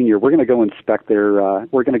 who's a senior, we're going to go inspect their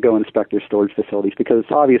storage facilities, because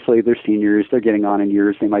obviously they're seniors, they're getting on in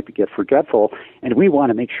years, they might get forgetful, and we want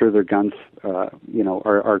to make sure their guns,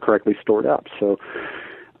 are correctly stored up. So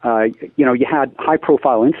you had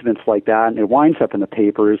high-profile incidents like that, and it winds up in the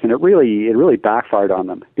papers, and it really backfired on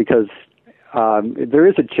them because there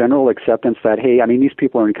is a general acceptance that, hey, I mean, these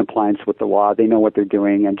people are in compliance with the law, they know what they're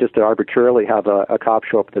doing, and just to arbitrarily have a cop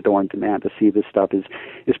show up at the door and demand to see this stuff is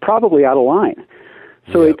probably out of line.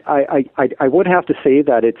 So I would have to say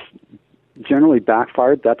that it's generally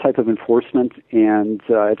backfired, that type of enforcement, and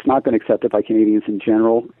it's not been accepted by Canadians in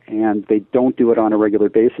general, and they don't do it on a regular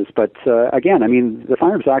basis. But again, I mean, the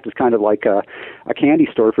Firearms Act is kind of like a candy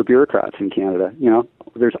store for bureaucrats in Canada. You know,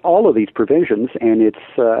 there's all of these provisions, and it's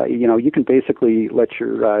you can basically let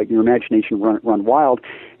your imagination run wild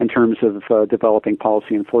in terms of developing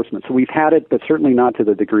policy enforcement. So we've had it, but certainly not to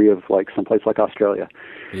the degree of like someplace like Australia.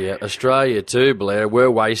 Yeah, Australia too, Blair. We're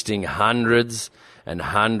wasting hundreds and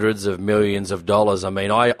hundreds of millions of dollars. I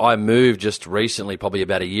mean, I moved just recently, probably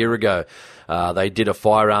about a year ago. They did a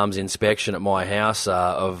firearms inspection at my house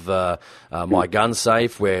of my gun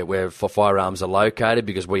safe where firearms are located,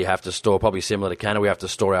 because we have to store, probably similar to Canada, we have to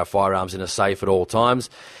store our firearms in a safe at all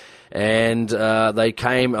times. And they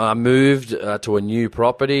came, I moved to a new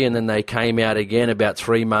property, and then they came out again about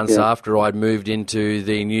 3 months after I'd moved into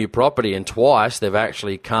the new property, and twice they've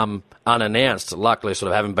actually come unannounced. Luckily, I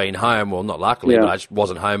sort of haven't been home. Well, not luckily, but I just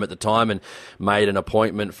wasn't home at the time and made an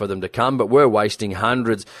appointment for them to come. But we're wasting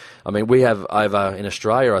hundreds. I mean, we have over in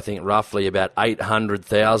Australia, I think, roughly about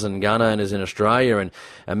 800,000 gun owners in Australia. And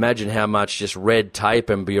imagine how much just red tape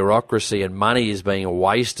and bureaucracy and money is being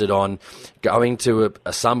wasted on going to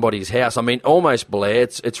somebody's house. I mean, almost, Blair,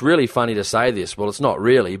 it's really funny to say this. Well, it's not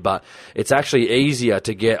really, but it's actually easier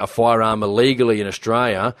to get a firearm illegally in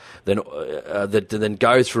Australia than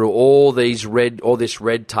go through all this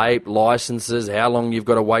red tape, licenses, how long you've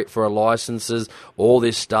got to wait for a licenses, all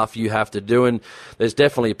this stuff you have to do. And there's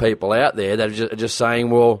definitely people out there that are just saying,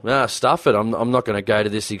 well, stuff it. I'm not going to go to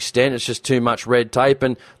this extent. It's just too much red tape,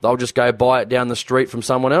 and they'll just go buy it down the street from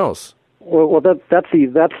someone else. Well, that's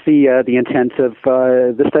the intent of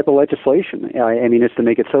this type of legislation. I mean, it's to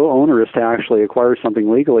make it so onerous to actually acquire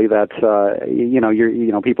something legally that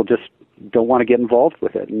people just don't want to get involved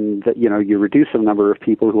with it, and that, you reduce the number of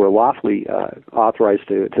people who are lawfully authorized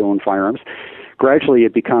to own firearms. Gradually,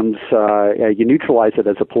 it becomes you neutralize it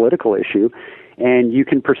as a political issue, and you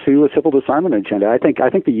can pursue a civil disarmament agenda. I think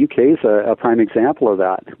the UK is a prime example of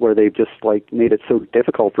that, where they've just made it so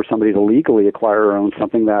difficult for somebody to legally acquire or own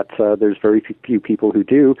something that there's very few people who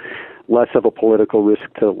do. Less of a political risk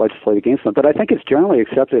to legislate against them. But I think it's generally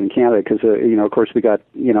accepted in Canada because, of course, we got,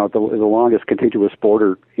 the longest contiguous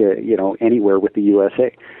border, anywhere with the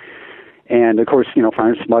USA. And of course,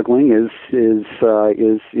 firearms smuggling is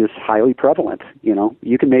highly prevalent.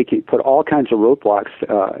 You can put all kinds of roadblocks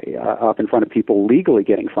up in front of people legally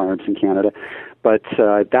getting firearms in Canada, but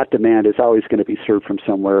that demand is always going to be served from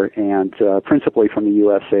somewhere, and principally from the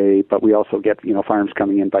USA. But we also get firearms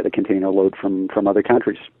coming in by the container load from other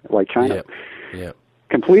countries like China. Yeah.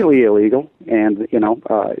 Completely illegal, and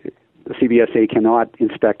the CBSA cannot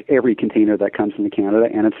inspect every container that comes into Canada,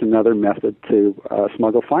 and it's another method to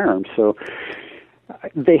smuggle firearms. So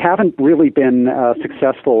they haven't really been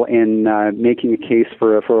successful in making a case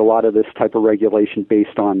for a lot of this type of regulation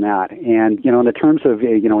based on that. And in the terms of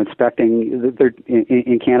inspecting, they're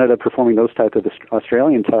in Canada performing those type of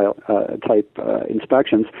Australian type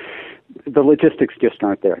inspections. The logistics just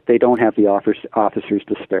aren't there. They don't have the officers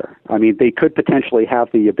to spare. I mean, they could potentially have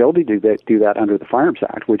the ability to do that under the Firearms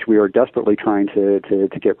Act, which we are desperately trying to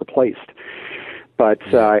get replaced. But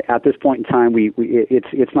at this point in time,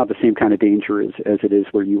 it's not the same kind of danger as it is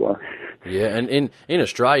where you are. Yeah, and in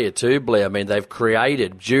Australia too, Blair, I mean, they've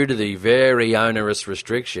created, due to the very onerous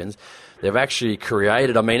restrictions, they've actually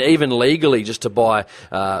created, I mean, even legally, just to buy,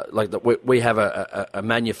 we have a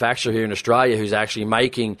manufacturer here in Australia who's actually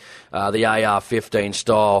making the AR-15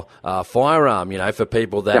 style firearm, for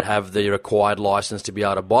people that have the required license to be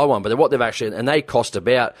able to buy one. But what they've actually, and they cost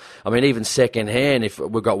about, I mean, even second hand, if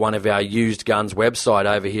we've got one of our used guns website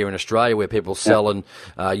over here in Australia where people selling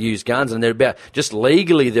used guns, and they're about, just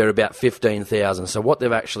legally, they're about $15,000. So what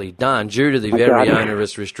they've actually done, due to the very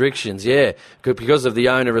onerous restrictions, because of the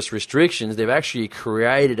onerous restrictions, they've actually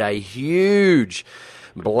created a huge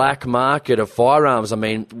black market of firearms. I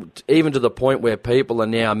mean, even to the point where people are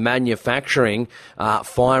now manufacturing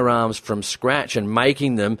firearms from scratch and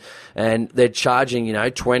making them, and they're charging,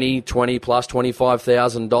 $20 plus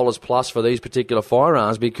 $25,000 plus for these particular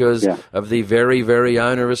firearms because of the very, very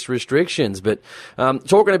onerous restrictions. But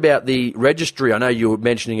talking about the registry, I know you were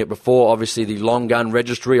mentioning it before, obviously the Long Gun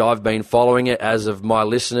Registry. I've been following it, as of my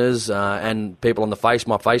listeners and people on my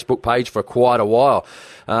Facebook page, for quite a while.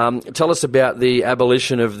 Tell us about the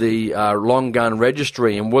abolition of the long gun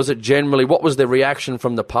registry, and was it generally, what was the reaction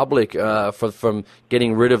from the public from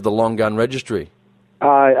getting rid of the long gun registry?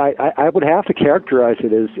 I would have to characterize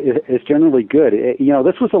it as generally good.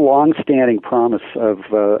 This was a long-standing promise of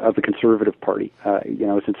the Conservative Party.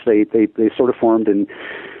 Since they sort of formed in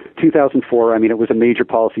 2004. I mean, it was a major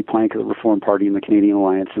policy plank of the Reform Party and the Canadian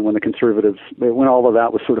Alliance. And when when all of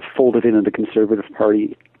that was sort of folded into the Conservative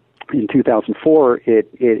Party in 2004,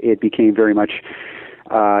 it became very much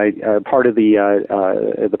part of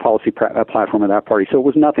the policy platform of that party. So it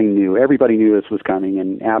was nothing new. Everybody knew this was coming,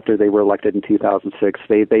 and after they were elected in 2006,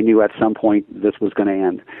 they knew at some point this was going to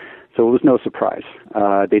end. So it was no surprise.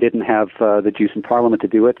 They didn't have the juice in Parliament to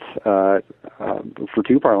do it. For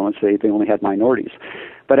two parliaments, they only had minorities.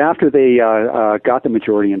 But after they got the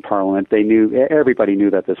majority in Parliament, everybody knew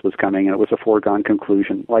that this was coming, and it was a foregone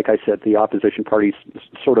conclusion. Like I said, the opposition parties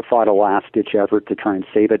sort of fought a last-ditch effort to try and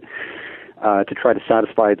save it. To try to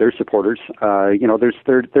satisfy their supporters.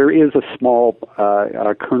 There is a small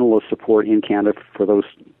kernel of support in Canada for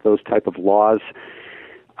those type of laws,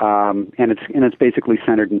 and it's basically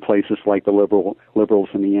centered in places like the Liberals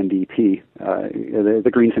and the NDP. The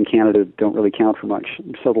Greens in Canada don't really count for much.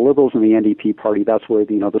 So the Liberals and the NDP party, that's where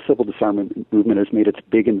the civil disarmament movement has made its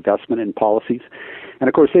big investment in policies. And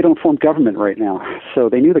of course, they don't form government right now, so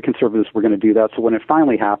they knew the Conservatives were going to do that. So when it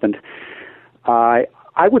finally happened,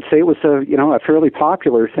 I would say it was a fairly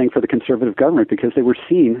popular thing for the Conservative government because they were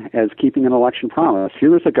seen as keeping an election promise.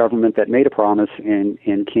 Here was a government that made a promise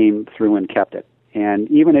and came through and kept it.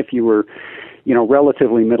 And even if you were,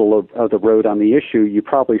 relatively middle of the road on the issue, you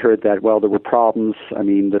probably heard that, well, there were problems. I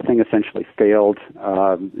mean, the thing essentially failed.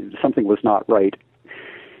 Something was not right.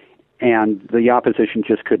 And the opposition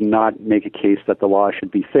just could not make a case that the law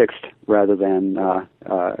should be fixed rather than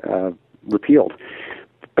repealed.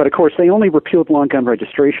 But, of course, they only repealed long gun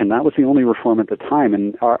registration. That was the only reform at the time.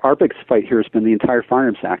 And our biggest fight here has been the entire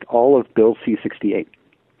Firearms Act, all of Bill C-68.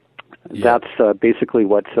 Yeah. That's basically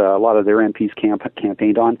what a lot of their MPs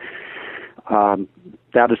campaigned on.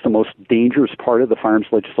 That is the most dangerous part of the firearms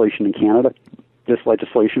legislation in Canada, this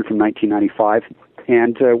legislation from 1995.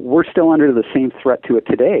 And we're still under the same threat to it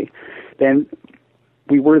today than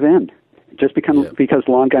we were then. Just because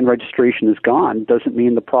long gun registration is gone doesn't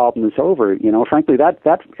mean the problem is over. Frankly, that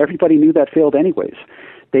everybody knew that failed anyways.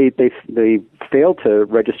 They failed to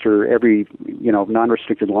register every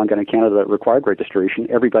non-restricted long gun in Canada that required registration.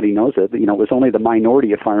 Everybody knows it. It was only the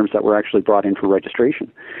minority of firearms that were actually brought in for registration.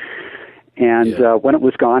 And when it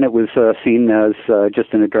was gone, it was seen as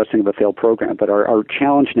just an addressing of a failed program. But our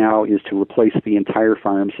challenge now is to replace the entire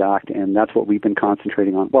Firearms Act, and that's what we've been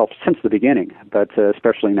concentrating on, well, since the beginning, but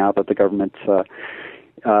especially now that the government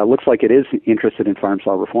looks like it is interested in firearms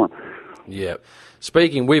law reform. Yeah.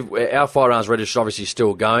 Speaking, our firearms registry obviously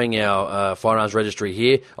still going. Our firearms registry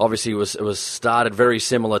here obviously was started very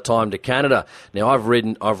similar time to Canada. Now I've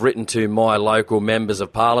written to my local members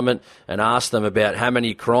of Parliament and asked them about how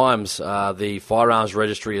many crimes the firearms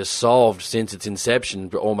registry has solved since its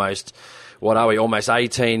inception. Almost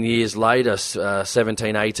 18 years later,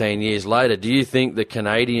 17, 18 years later. Do you think the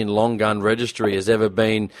Canadian long gun registry has ever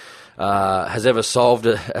solved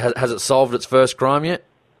its first crime yet?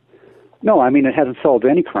 No, I mean, it hasn't solved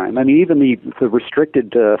any crime. I mean, even the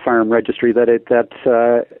restricted firearm registry that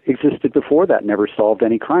existed before that never solved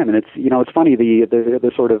any crime. And it's funny,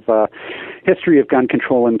 the sort of history of gun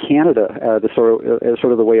control in Canada, the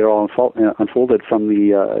sort of the way it all unfolded from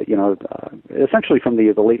essentially from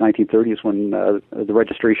the late 1930s when the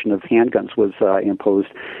registration of handguns was imposed.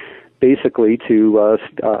 Basically, to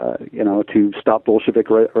stop Bolshevik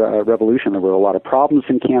revolution. There were a lot of problems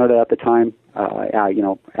in Canada at the time.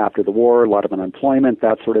 After the war, a lot of unemployment,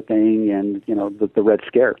 that sort of thing, and the Red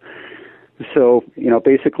Scare. So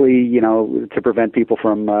basically, to prevent people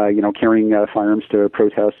from carrying firearms to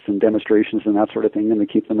protests and demonstrations and that sort of thing, and to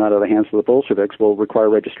keep them out of the hands of the Bolsheviks, will require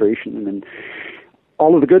registration. And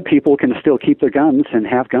all of the good people can still keep their guns and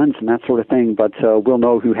have guns and that sort of thing, but we'll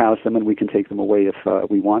know who has them and we can take them away if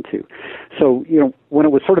we want to. So, when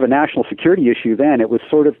it was sort of a national security issue then, it was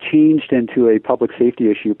sort of changed into a public safety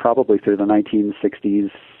issue probably through the 1960s,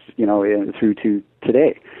 through to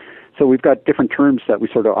today. So we've got different terms that we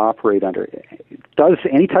sort of operate under. Does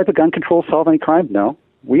any type of gun control solve any crime? No.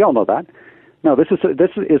 We all know that. No, this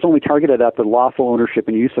is only targeted at the lawful ownership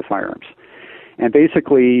and use of firearms. And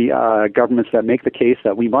basically, governments that make the case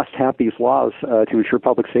that we must have these laws to ensure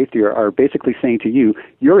public safety are basically saying to you,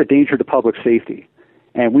 you're a danger to public safety,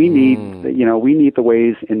 and we need the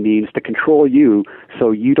ways and means to control you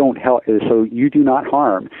so you do not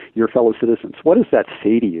harm your fellow citizens. What does that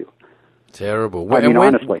say to you? Terrible. I mean,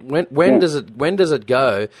 honestly. When does it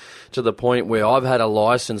go to the point where I've had a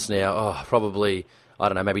license now, probably, I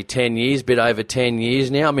don't know, maybe 10 years, bit over 10 years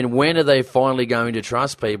now? I mean, when are they finally going to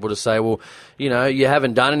trust people to say, well, you know, you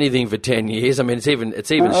haven't done anything for 10 years? I mean, it's even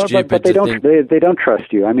stupid but they to don't, think... They don't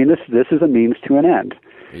trust you. I mean, this is a means to an end.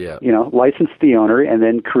 Yeah. You know, license the owner and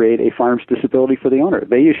then create a farm's disability for the owner.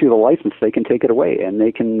 They issue the license, they can take it away, and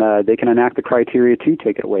they can enact the criteria to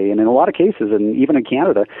take it away. And in a lot of cases, and even in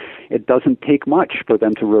Canada, it doesn't take much for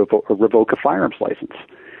them to revoke a firearms license.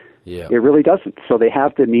 Yeah. It really doesn't. So they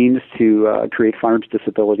have the means to create firearms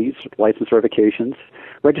disabilities, license revocations,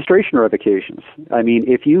 registration revocations. I mean,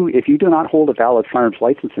 if you do not hold a valid firearms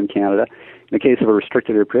license in Canada, in the case of a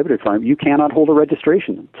restricted or prohibited firearm, you cannot hold a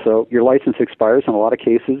registration. So your license expires. In a lot of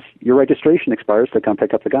cases, your registration expires to come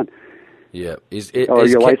pick up the gun. Yeah.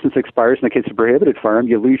 Your license expires in the case of a prohibited firearm.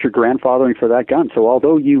 You lose your grandfathering for that gun. So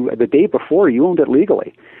although the day before you owned it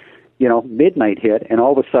legally, you know, midnight hit, and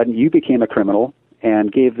all of a sudden you became a criminal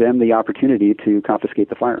and gave them the opportunity to confiscate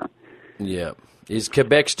the firearm. Yeah. Is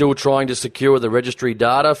Quebec still trying to secure the registry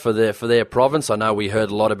data for their province? I know we heard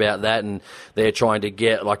a lot about that, and they're trying to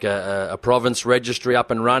get like a province registry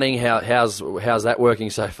up and running. How's that working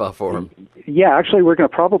so far for them? Yeah, actually, we're going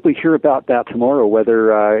to probably hear about that tomorrow.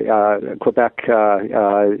 Whether Quebec,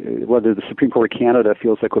 whether the Supreme Court of Canada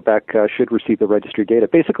feels that Quebec should receive the registry data.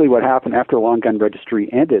 Basically, what happened after Long Gun Registry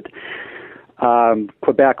ended.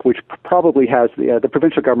 Quebec, which probably has the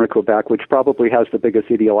provincial government of Quebec, which probably has the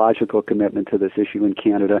biggest ideological commitment to this issue in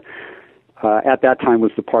Canada, at that time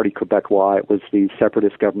was the Parti Québécois. It was the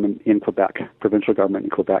separatist government in Quebec, provincial government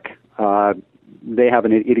in Quebec. They have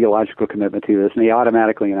an ideological commitment to this, and they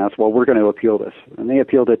automatically announced, well, we're going to appeal this. And they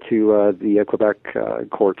appealed it to the Quebec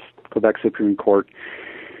courts, Quebec Supreme Court.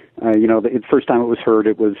 The first time it was heard,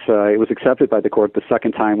 it was accepted by the court. The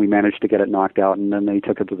second time, we managed to get it knocked out, and then they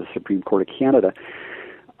took it to the Supreme Court of Canada.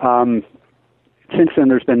 Since then,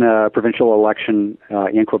 there's been a provincial election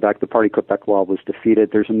in Quebec. The Parti Québécois was defeated.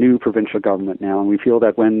 There's a new provincial government now, and we feel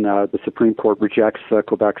that when the Supreme Court rejects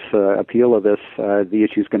Quebec's appeal of this, the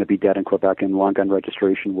issue is going to be dead in Quebec, and long gun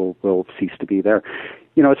registration will cease to be there.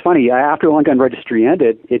 You know, it's funny. After long gun registry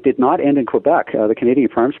ended, it did not end in Quebec. The Canadian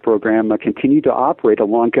Firearms Program continued to operate a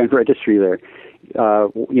long gun registry there,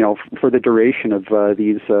 for the duration of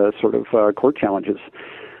these sort of court challenges.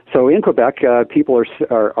 So in Quebec, people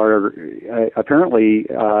are apparently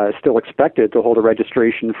still expected to hold a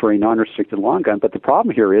registration for a non-restricted long gun, but the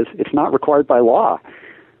problem here is it's not required by law.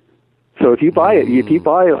 So if you buy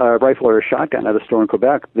a rifle or a shotgun at a store in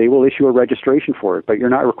Quebec, they will issue a registration for it, but you're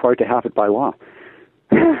not required to have it by law.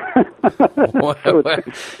 So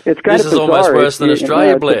it's kind this of is almost worse than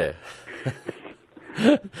Australia, Blair.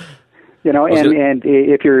 You know, and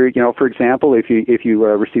if you're, for example, if you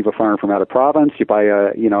receive a firearm from out of province, you buy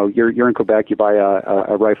you're in Quebec, you buy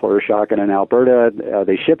a rifle or a shotgun in Alberta,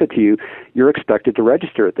 they ship it to you, you're expected to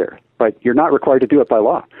register it there, but you're not required to do it by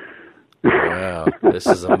law. Wow, this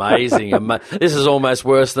is amazing. This is almost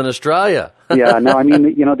worse than Australia. Yeah, no, I mean,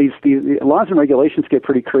 these laws and regulations get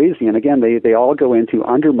pretty crazy, and again, they all go into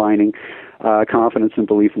undermining confidence and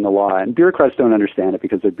belief in the law. And bureaucrats don't understand it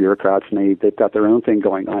because they're bureaucrats and they've got their own thing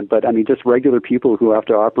going on. But I mean, just regular people who have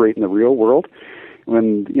to operate in the real world,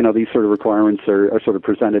 when these sort of requirements are sort of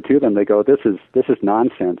presented to them, they go, "This is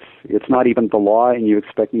nonsense. It's not even the law, and you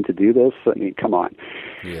expect me to do this? I mean, come on."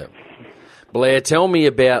 Yeah. Blair, tell me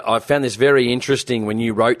about, I found this very interesting when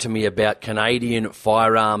you wrote to me about Canadian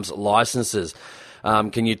firearms licenses.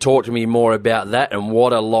 Can you talk to me more about that and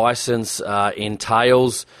what a license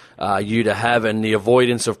entails you to have and the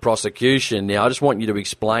avoidance of prosecution? Now, I just want you to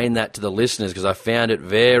explain that to the listeners because I found it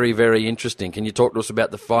very, very interesting. Can you talk to us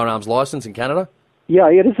about the firearms license in Canada? Yeah,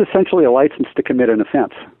 it is essentially a license to commit an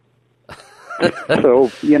offense.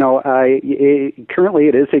 So, currently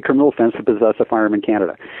it is a criminal offense to possess a firearm in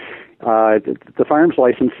Canada. The firearms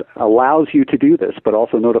license allows you to do this, but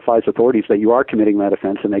also notifies authorities that you are committing that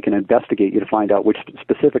offense, and they can investigate you to find out which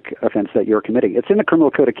specific offense that you're committing. It's in the Criminal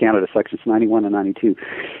Code of Canada, sections 91 and 92,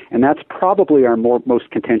 and that's probably our most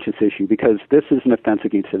contentious issue because this is an offense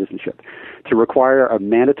against citizenship. To require a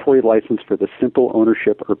mandatory license for the simple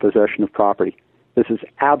ownership or possession of property, this is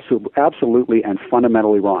absolutely and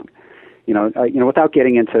fundamentally wrong. Without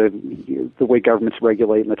getting into the way governments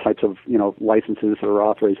regulate and the types of, licenses or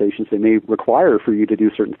authorizations they may require for you to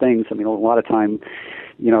do certain things. I mean, a lot of time,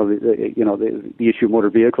 the issue of motor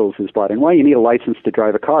vehicles is brought in. Well, you need a license to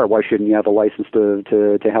drive a car. Why shouldn't you have a license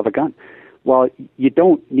to have a gun? Well, you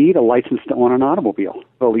don't need a license to own an automobile,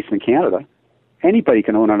 well, at least in Canada. Anybody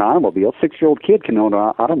can own an automobile. 6-year-old kid can own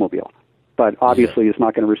an automobile. but obviously is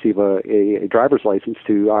not going to receive a driver's license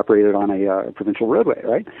to operate it on a provincial roadway,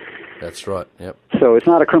 right? That's right, yep. So it's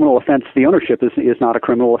not a criminal offense. The ownership is not a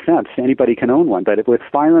criminal offense. Anybody can own one. But with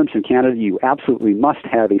firearms in Canada, you absolutely must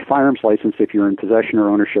have a firearms license if you're in possession or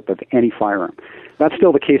ownership of any firearm. That's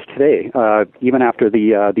still the case today, even after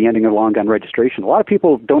the ending of long gun registration. A lot of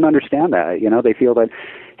people don't understand that. They feel that,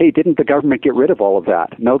 hey, didn't the government get rid of all of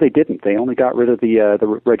that? No, they didn't. They only got rid of the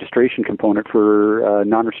registration component for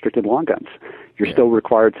non-restricted long guns. You're still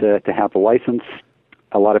required to have a license.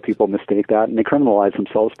 A lot of people mistake that, and they criminalize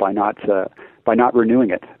themselves by not renewing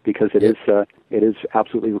it, because it is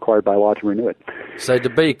absolutely required by law to renew it. So to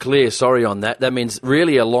be clear, sorry on that, that means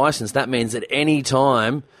really a license. That means at any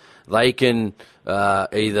time they can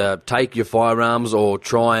either take your firearms or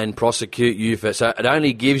try and prosecute you for. So it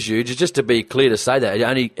only gives you, just to be clear to say that,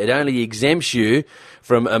 it only exempts you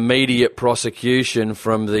from immediate prosecution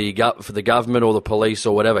from for the government or the police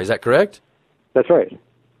or whatever. Is that correct? That's right.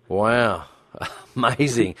 Wow.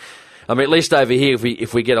 Amazing. I mean, at least over here,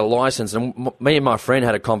 if we get a license, and me and my friend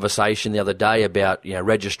had a conversation the other day about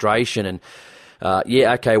registration, and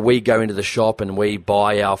we go into the shop and we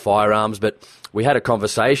buy our firearms, but we had a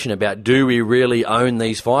conversation about, do we really own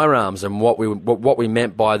these firearms? And what we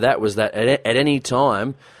meant by that was that at any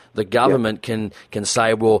time the government can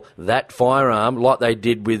say, well, that firearm, like they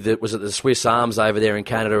did with was it the Swiss Arms over there in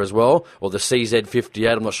Canada as well, or the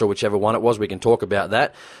CZ58, I'm not sure whichever one it was, we can talk about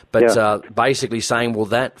that. But basically saying, well,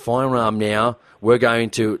 that firearm now,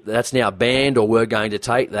 that's now banned, or we're going to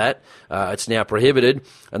take that. It's now prohibited,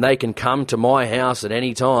 and they can come to my house at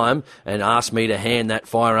any time and ask me to hand that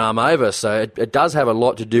firearm over. So it does have a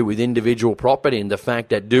lot to do with individual property and the fact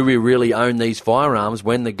that, do we really own these firearms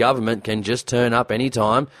when the government can just turn up any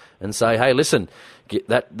time and say, hey, listen,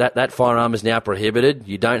 that firearm is now prohibited,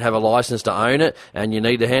 you don't have a license to own it, and you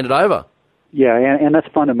need to hand it over. Yeah, and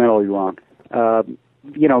that's fundamentally wrong.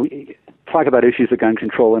 Talk about issues of gun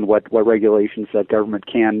control and what regulations that government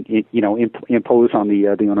can, impose on the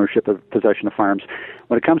ownership of possession of firearms.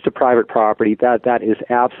 When it comes to private property, that is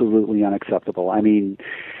absolutely unacceptable. I mean,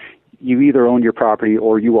 you either own your property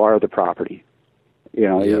or you are the property.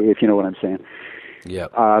 If you know what I'm saying. Yeah.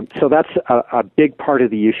 So that's a big part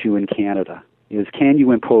of the issue in Canada. Is, can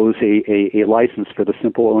you impose a license for the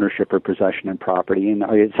simple ownership or possession in property? And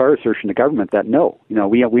it's our assertion to government that no,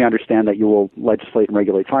 we understand that you will legislate and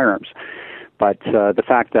regulate firearms, but the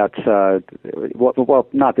fact that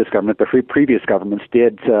not this government, but previous governments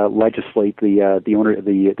did legislate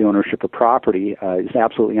the ownership of property is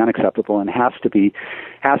absolutely unacceptable and has to be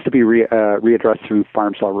readdressed through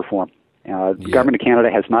firearms law reform. The government of Canada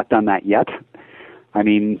has not done that yet. I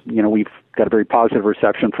mean, we've got a very positive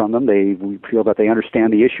reception from them. We feel that they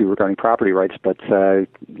understand the issue regarding property rights, but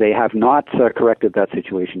they have not corrected that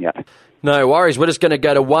situation yet. No worries. We're just going to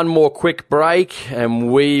go to one more quick break, and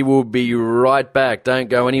we will be right back. Don't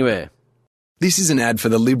go anywhere. This is an ad for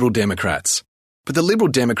the Liberal Democrats. But the Liberal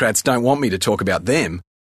Democrats don't want me to talk about them.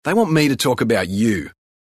 They want me to talk about you.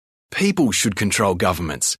 People should control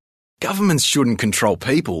governments. Governments shouldn't control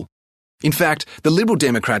people. In fact, the Liberal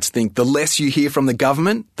Democrats think the less you hear from the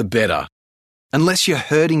government, the better. Unless you're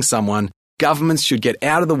hurting someone, governments should get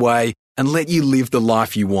out of the way and let you live the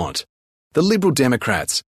life you want. The Liberal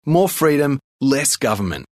Democrats. More freedom, less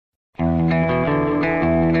government.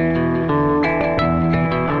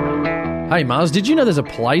 Hey Mars, did you know there's a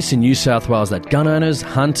place in New South Wales that gun owners,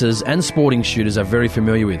 hunters and sporting shooters are very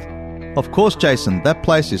familiar with? Of course, Jason, that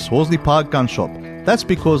place is Horsley Park Gun Shop. That's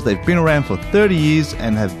because they've been around for 30 years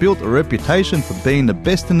and have built a reputation for being the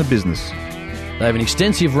best in the business. They have an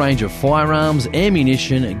extensive range of firearms,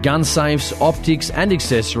 ammunition, gun safes, optics and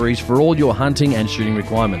accessories for all your hunting and shooting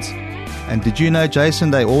requirements. And did you know,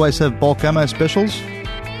 Jason, they always have bulk ammo specials?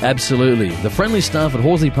 Absolutely. The friendly staff at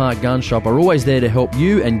Horsley Park Gun Shop are always there to help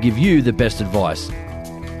you and give you the best advice.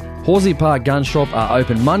 Horsley Park Gun Shop are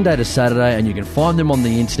open Monday to Saturday, and you can find them on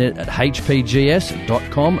the internet at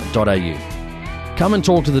hpgs.com.au. Come and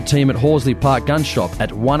talk to the team at Horsley Park Gun Shop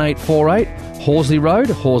at 1848 Horsley Road,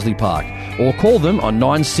 Horsley Park, or call them on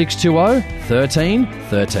 9620 13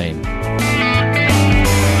 13.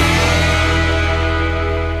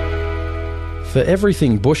 For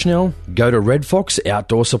everything Bushnell, go to Red Fox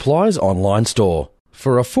Outdoor Supplies online store.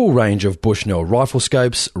 For a full range of Bushnell rifle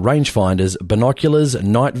scopes, rangefinders, binoculars,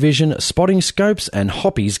 night vision, spotting scopes and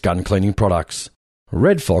Hoppies gun cleaning products.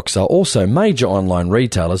 Red Fox are also major online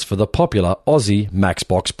retailers for the popular Aussie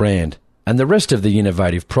Maxbox brand, and the rest of the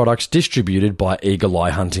innovative products distributed by Eagle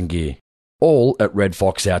Eye Hunting Gear. All at Red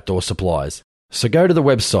Fox Outdoor Supplies. So go to the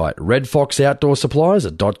website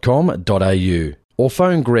redfoxoutdoorsupplies.com.au or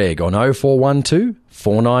phone Greg on 0412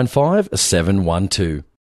 495 712.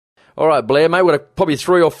 All right, Blair, mate, we've got probably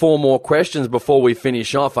 3 or 4 more questions before we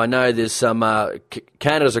finish off. I know there's some...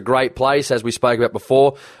 Canada's a great place, as we spoke about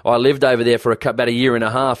before. I lived over there for about a year and a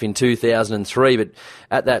half in 2003, but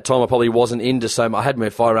at that time I probably wasn't into I had my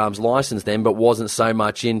firearms license then, but wasn't so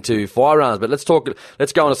much into firearms. But let's go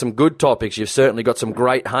on to some good topics. You've certainly got some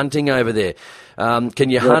great hunting over there. Can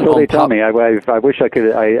you hunt on... They tell me. I wish I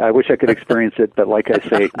could. I wish I could experience it, but like I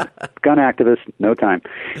say, gun activist, no time.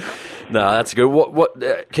 No, that's good. What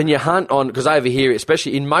can you hunt on? Because over here,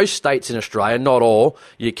 especially in most states in Australia, not all,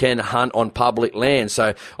 you can hunt on public land.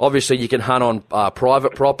 So obviously, you can hunt on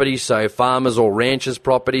private properties, so farmers or ranchers'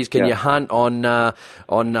 properties. Can you hunt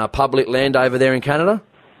on public land over there in Canada?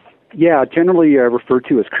 Yeah, generally referred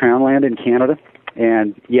to as Crown land in Canada.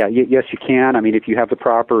 And yes, you can. I mean, if you have the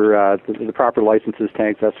proper licenses,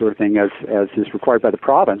 tags, that sort of thing, as is required by the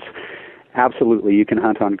province, absolutely, you can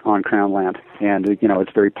hunt on Crown land. And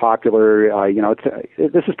it's very popular.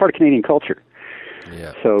 This is part of Canadian culture.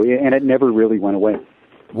 Yeah. So, and it never really went away.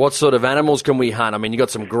 What sort of animals can we hunt? I mean, you got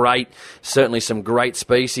certainly some great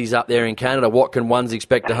species up there in Canada. What can ones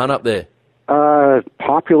expect to hunt up there?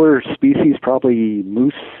 Popular species, probably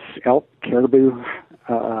moose, elk, caribou,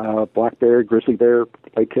 black bear, grizzly bear,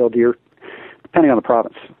 white-tailed deer, depending on the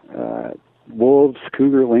province. Wolves,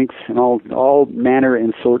 cougar, lynx, and all manner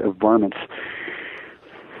and sort of varmints.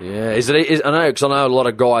 Yeah, I know, because I know a lot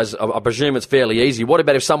of guys. I presume it's fairly easy. What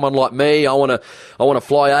about if someone like me, I want to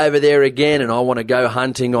fly over there again, and I want to go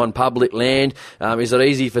hunting on public land? Is it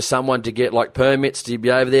easy for someone to get permits to be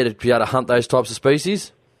over there to be able to hunt those types of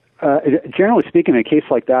species? Generally speaking, in a case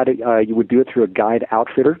like that, you would do it through a guide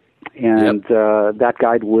outfitter, and that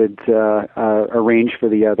guide would arrange for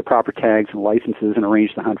the proper tags and licenses and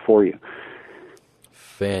arrange the hunt for you.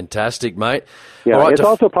 Fantastic, mate. Yeah, right, it's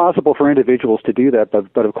also possible for individuals to do that,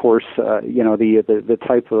 but of course, the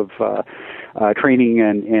type of training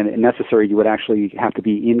and necessary, you would actually have to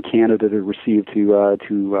be in Canada to receive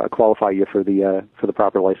to qualify you for the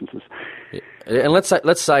proper licenses. Yeah. And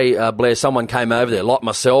let's say Blair, someone came over there, like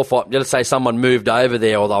myself. Let's say someone moved over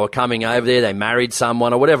there, or they were coming over there, they married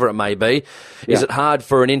someone, or whatever it may be. Is it hard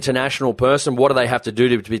for an international person? What do they have to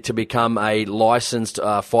do to become a licensed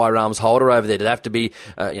firearms holder over there? Do they have to be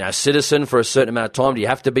a citizen for a certain amount of time? Do you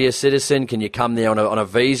have to be a citizen? Can you come there on a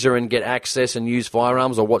visa and get access and use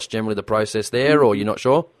firearms, or what's generally the process there, or you're not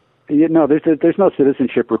sure? No, there's no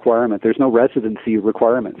citizenship requirement. There's no residency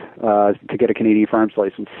requirement to get a Canadian Firearms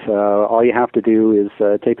license. All you have to do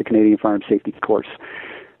is take the Canadian Firearms Safety course,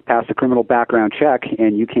 pass a criminal background check,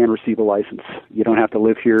 and you can receive a license. You don't have to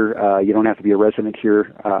live here. You don't have to be a resident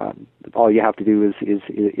here. All you have to do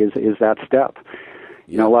is that step.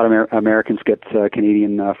 A lot of Americans get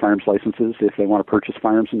Canadian firearms licenses if they want to purchase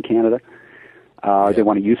firearms in Canada. They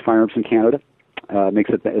want to use firearms in Canada.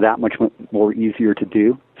 Makes it that much more easier to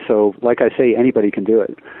do. So, like I say, anybody can do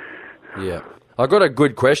it. Yeah. I've got a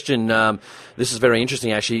good question. This is very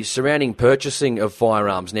interesting, actually, surrounding purchasing of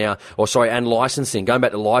firearms now, and licensing. Going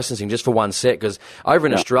back to licensing just for one sec, because over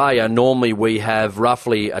in Australia, normally we have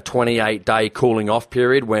roughly a 28-day cooling off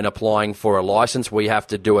period when applying for a license. We have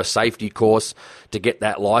to do a safety course to get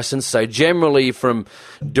that license. So generally from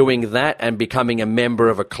doing that and becoming a member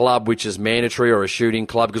of a club, which is mandatory, or a shooting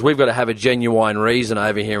club, because we've got to have a genuine reason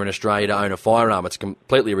over here in Australia to own a firearm. It's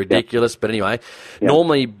completely ridiculous. But anyway,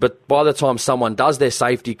 normally, but by the time someone does their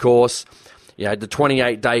safety course, the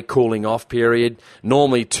 28-day cooling off period,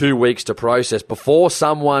 normally 2 weeks to process. Before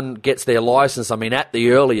someone gets their license, I mean, at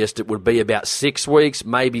the earliest, it would be about 6 weeks,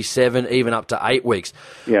 maybe 7, even up to 8 weeks.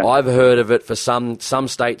 Yeah. I've heard of it for some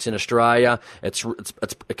states in Australia. It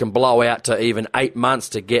can blow out to even 8 months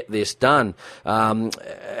to get this done.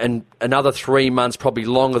 And another 3 months, probably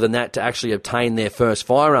longer than that, to actually obtain their first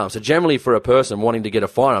firearm. So generally for a person wanting to get a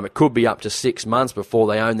firearm, it could be up to 6 months before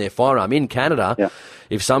they own their firearm. In Canada,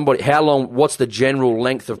 what's the general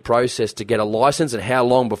length of process to get a license, and how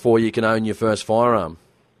long before you can own your first firearm?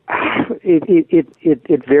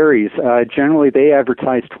 It varies. Generally, they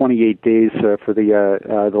advertise 28 days for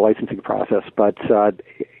the licensing process, but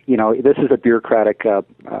this is a bureaucratic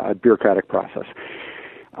process.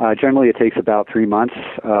 Generally, it takes about 3 months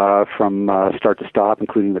from start to stop,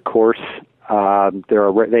 including the course.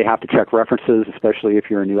 They have to check references, especially if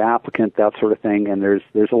you're a new applicant, that sort of thing. And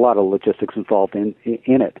there's a lot of logistics involved in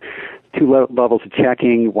it. 2 levels of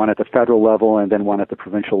checking, one at the federal level and then one at the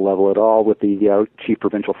provincial level at all, with the chief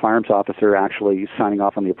provincial firearms officer actually signing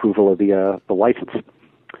off on the approval of the license.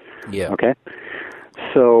 Yeah. Okay.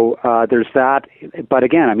 So there's that, but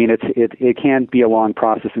again, I mean, it can be a long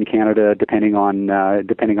process in Canada, depending on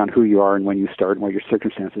who you are and when you start and what your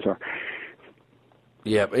circumstances are.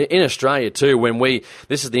 Yeah, in Australia too.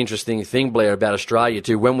 This is the interesting thing, Blair, about Australia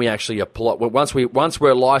too. When we actually apply, once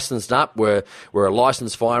we're licensed up, we're a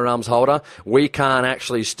licensed firearms holder. We can't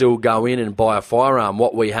actually still go in and buy a firearm.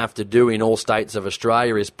 What we have to do in all states of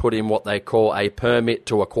Australia is put in what they call a permit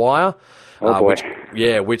to acquire. Oh boy.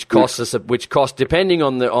 Which costs depending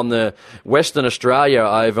on the Western Australia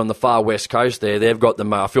over on the far west coast there. They've got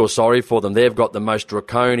I feel sorry for them. They've got the most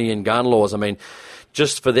draconian gun laws. I mean,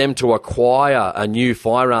 just for them to acquire a new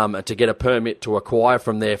firearm, to get a permit to acquire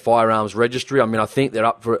from their firearms registry, I mean, I think they're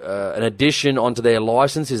up for an addition onto their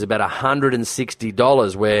license is about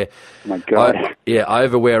 $160. Where, oh my God,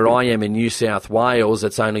 over where I am in New South Wales,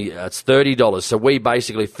 it's $30. So we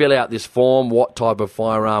basically fill out this form, what type of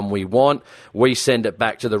firearm we want. We send it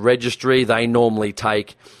back to the registry. They normally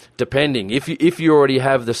take, depending, if you already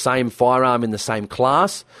have the same firearm in the same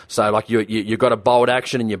class, so like you got a bolt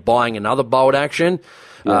action and you're buying another bolt action,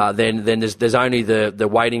 then there's only the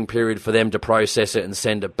waiting period for them to process it and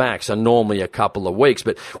send it back. So normally a couple of weeks.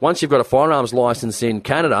 But once you've got a firearms license in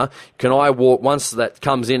Canada, once that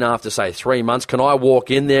comes in after say 3 months, can I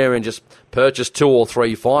walk in there and just purchase 2 or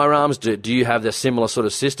 3 firearms? Do you have the similar sort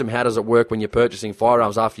of system? How does it work when you're purchasing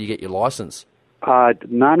firearms after you get your license?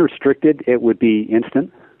 Non-restricted, it would be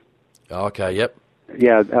instant. Okay. Yep.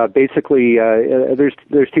 Yeah. Basically, there's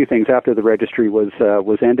 2 things. After the registry was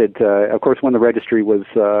ended, of course, when the registry was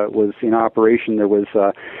in operation, there was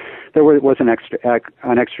an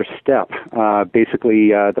extra step. Basically,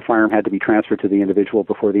 the firearm had to be transferred to the individual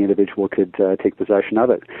before the individual could take possession of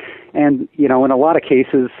it. And in a lot of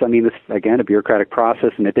cases, I mean, this again a bureaucratic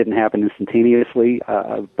process, and it didn't happen instantaneously.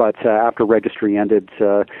 But after registry ended,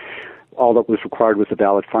 all that was required was a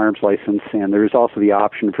valid firearms license, and there is also the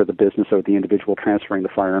option for the business or the individual transferring the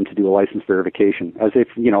firearm to do a license verification. As if,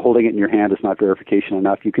 holding it in your hand is not verification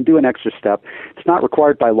enough. You can do an extra step. It's not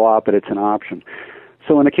required by law, but it's an option.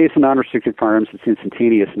 So in the case of non-restricted firearms, it's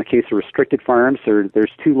instantaneous. In the case of restricted firearms,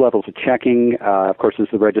 there's 2 levels of checking. Of course,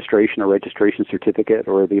 there's the registration or registration certificate,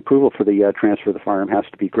 or the approval for the transfer of the firearm has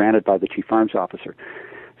to be granted by the chief firearms officer.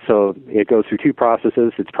 So it goes through 2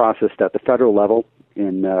 processes. It's processed at the federal level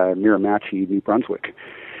in Miramichi, New Brunswick,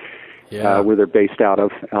 where they're based out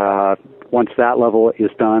of. Once that level is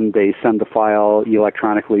done, they send the file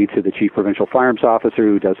electronically to the chief provincial firearms officer,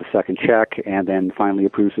 who does a second check and then finally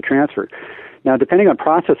approves the transfer. Now, depending on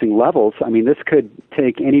processing levels, I mean, this could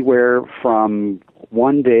take anywhere from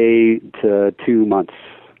 1 day to 2 months.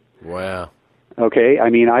 Wow. Okay, I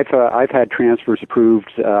mean, I've had transfers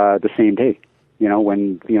approved the same day.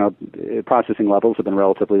 When processing levels have been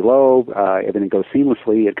relatively low, everything goes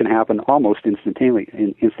seamlessly. It can happen almost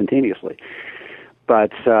instantaneously.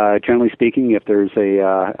 But generally speaking, if there's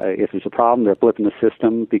a problem, there's a blip in the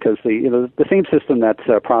system, because the same system that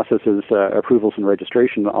processes approvals and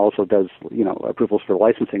registration also does approvals for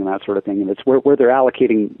licensing and that sort of thing, and it's where they're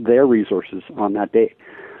allocating their resources on that day.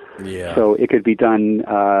 Yeah. So it could be done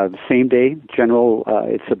same day.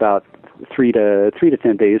 It's about 3 to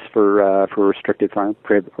 10 days for restricted firearm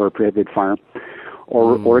or prohibited firearm,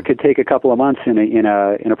 or it could take a couple of months in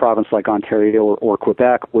a province like Ontario or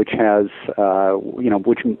Quebec, which has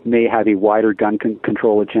which may have a wider gun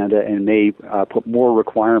control agenda and may put more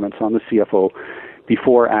requirements on the CFO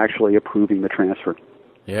before actually approving the transfer.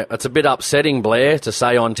 Yeah, it's a bit upsetting, Blair, to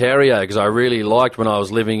say Ontario, because I really liked when I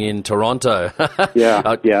was living in Toronto. Yeah.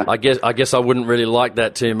 I guess I wouldn't really like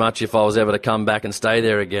that too much if I was ever to come back and stay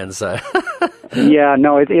there again. So. Yeah,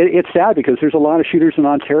 no, it's sad because there's a lot of shooters in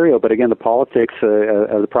Ontario, but again, the politics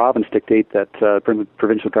of the province dictate that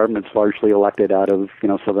provincial government's largely elected out of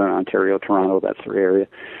southern Ontario, Toronto, that sort of area.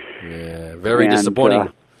 Yeah, very disappointing.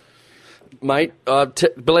 Mate,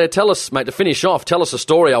 Blair, tell us, mate, to finish off, tell us a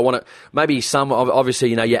story. I want to, maybe obviously,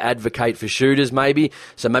 you advocate for shooters, maybe,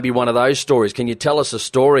 so maybe one of those stories. Can you tell us a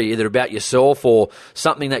story either about yourself or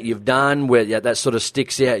something that you've done where that sort of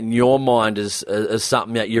sticks out in your mind as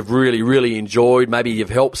something that you've really, really enjoyed? Maybe you've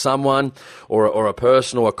helped someone or a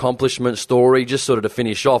personal accomplishment story, just sort of to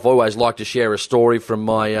finish off. I always like to share a story from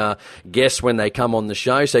my guests when they come on the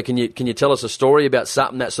show. So can you tell us a story about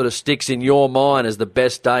something that sort of sticks in your mind as the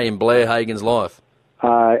best day in Blair Hagan's life?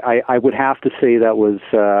 I would have to say that was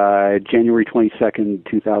January 22nd,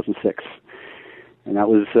 2006, and that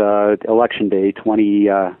was election day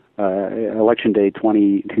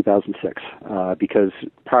 2006. Because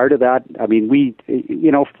prior to that, I mean,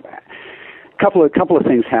 couple of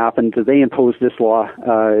things happened. They imposed this law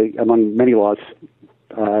among many laws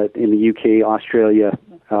in the UK, Australia,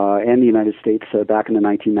 and the United States back in the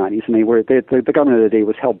 1990s, and the government of the day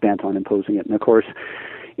was hell bent on imposing it, and of course,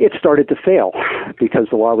 it started to fail because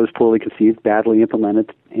the law was poorly conceived, badly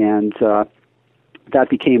implemented, and that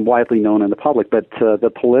became widely known in the public, but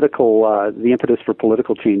the impetus for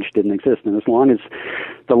political change didn't exist. And as long as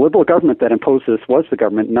the Liberal government that imposed this was the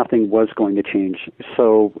government, nothing was going to change.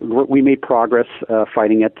 So we made progress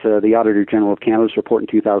fighting it. The Auditor General of Canada's report in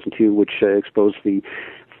 2002, which exposed the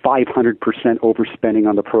 500% overspending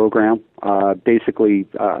on the program, basically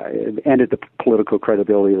ended the political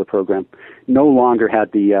credibility of the program. No longer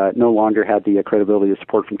had the credibility of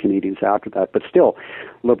support from Canadians after that. But still,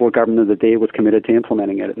 Liberal government of the day was committed to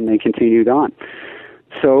implementing it, and they continued on.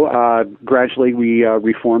 So gradually, we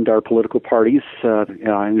reformed our political parties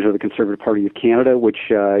into the Conservative Party of Canada, which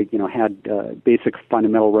had basic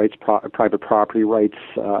fundamental rights, private property rights.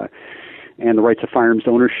 And the rights of firearms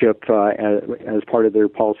ownership as part of their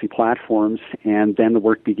policy platforms, and then the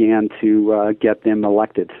work began to get them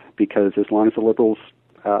elected. Because as long as the Liberals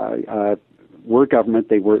were government,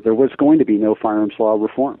 there was going to be no firearms law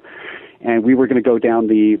reform, and we were going to go down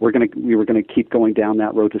we were going to keep going down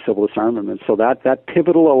that road to civil disarmament. So that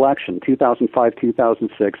pivotal election,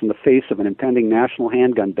 2005-2006, in the face of an impending national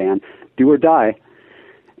handgun ban, do or die.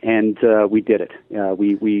 And we did it.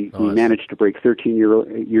 We managed to break 13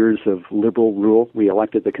 years of Liberal rule. We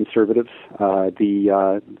elected the Conservatives.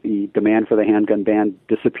 The demand for the handgun ban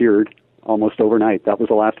disappeared almost overnight. That was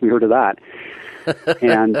the last we heard of that.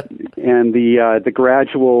 and the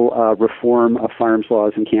gradual reform of firearms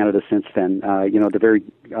laws in Canada since then. The very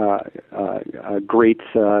great.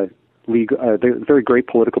 The very great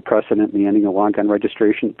political precedent in the ending of long gun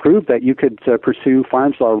registration proved that you could pursue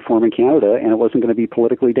firearms law reform in Canada, and it wasn't going to be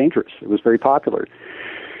politically dangerous. It was very popular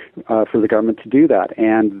for the government to do that,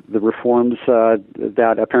 and the reforms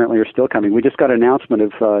that apparently are still coming. We just got an announcement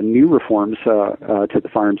of new reforms to the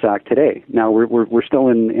Firearms Act today. Now we're still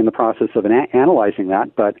in the process of analyzing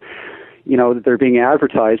that, but they're being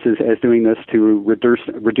advertised as doing this to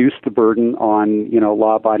reduce the burden on,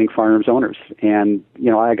 law-abiding firearms owners. And,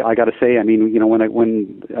 I got to say,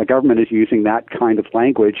 when a government is using that kind of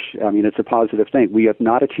language, it's a positive thing. We have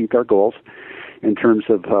not achieved our goals in terms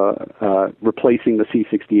of replacing the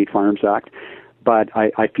C-68 Firearms Act. But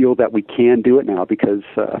I feel that we can do it now because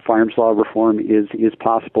firearms law reform is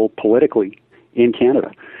possible politically in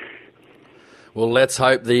Canada. Well, let's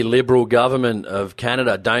hope the Liberal government of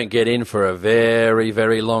Canada don't get in for a very,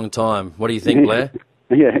 very long time. What do you think, Blair?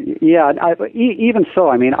 Even so,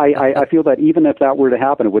 I feel that even if that were to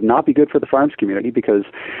happen, it would not be good for the firearms community because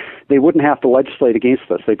they wouldn't have to legislate against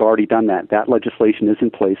us. They've already done that. That legislation is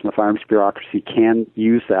in place, and the firearms bureaucracy can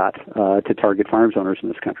use that to target firearms owners in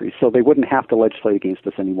this country. So they wouldn't have to legislate against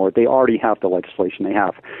us anymore. They already have the legislation they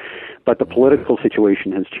have. But the political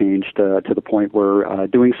situation has changed to the point where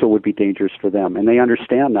doing so would be dangerous for them. And they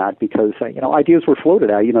understand that because, ideas were floated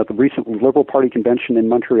at, the recent Liberal Party convention in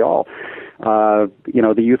Montreal.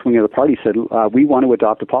 The youth wing of the party said, we want to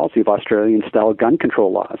adopt a policy of Australian-style gun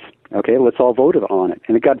control laws. Okay, let's all vote on it.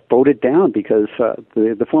 And it got voted down because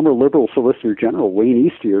the former Liberal Solicitor General, Wayne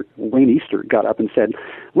Easter, got up and said,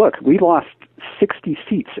 look, we lost 60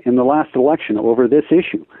 seats in the last election over this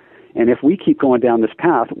issue. And if we keep going down this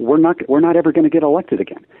path, we're not ever going to get elected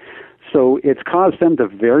again. So it's caused them to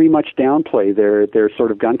very much downplay their sort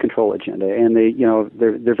of gun control agenda, and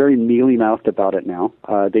they're very mealy-mouthed about it now.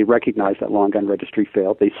 They recognize that long gun registry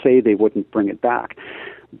failed. They say they wouldn't bring it back,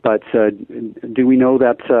 but do we know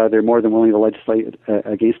that they're more than willing to legislate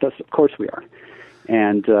against us? Of course we are.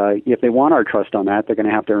 And if they want our trust on that, they're going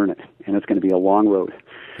to have to earn it, and it's going to be a long road.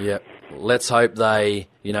 Yeah. Let's hope they,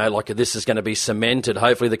 this is going to be cemented.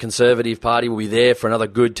 Hopefully the Conservative Party will be there for another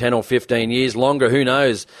good 10 or 15 years longer. Who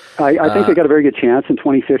knows? I think they got a very good chance in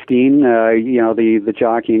 2015. The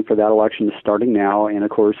jockeying for that election is starting now. And, of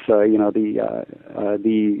course, the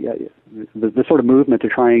sort of movement to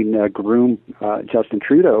try and groom Justin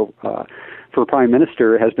Trudeau for Prime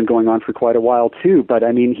Minister has been going on for quite a while, too. But,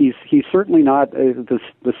 he's certainly not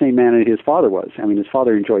the same man that his father was. His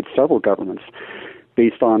father enjoyed several governments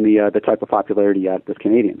based on the type of popularity he had with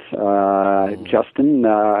Canadians. Justin,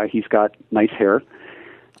 he's got nice hair.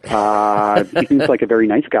 He seems like a very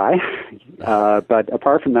nice guy. But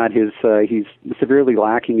apart from that, he's severely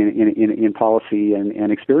lacking in policy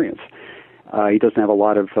and experience. He doesn't have a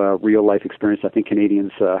lot of real-life experience. I think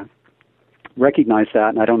Canadians recognize that,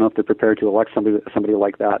 and I don't know if they're prepared to elect somebody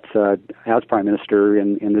like that as Prime Minister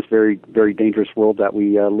in this very, very dangerous world that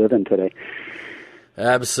we live in today.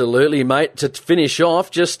 Absolutely, mate. To finish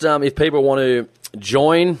off, just if people want to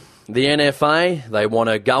join the NFA, they want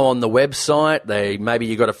to go on the website, maybe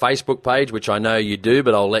you've got a Facebook page, which I know you do,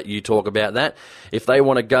 but I'll let you talk about that. If they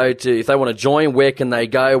want to join, where can they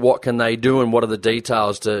go, what can they do, and what are the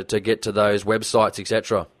details to get to those websites,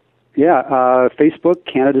 etc.? Facebook,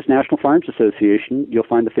 Canada's National Farms Association. You'll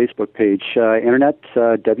find the Facebook page. Internet,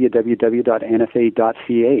 www.nfa.ca,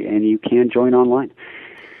 and you can join online.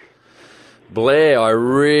 Blair, I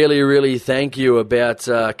really, really thank you about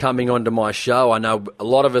coming onto my show. I know a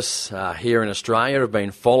lot of us here in Australia have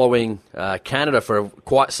been following Canada for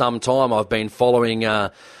quite some time. I've been following...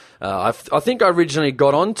 I think I originally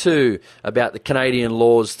got onto about the Canadian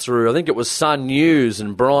laws through, I think it was Sun News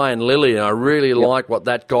and Brian Lilly, and I really like what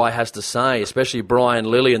that guy has to say, especially Brian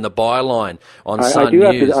Lilly and the byline on Sun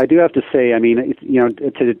News. I do have to say, I mean,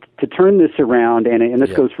 to turn this around, and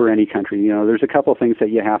this goes for any country, there's a couple of things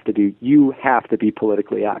that you have to do. You have to be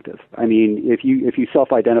politically active. I mean, if you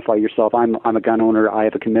self-identify yourself, I'm a gun owner, I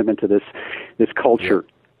have a commitment to this culture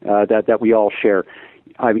that we all share.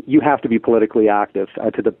 You have to be politically active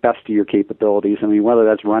to the best of your capabilities. I mean, whether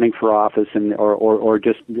that's running for office or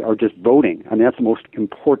just voting. I mean, that's the most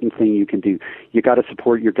important thing you can do. You got to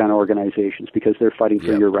support your gun organizations because they're fighting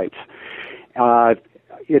for your rights.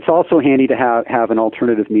 It's also handy to have an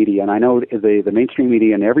alternative media, and I know the mainstream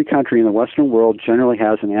media in every country in the Western world generally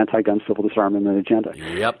has an anti-gun civil disarmament agenda.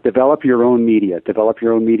 Yep. Develop your own media. Develop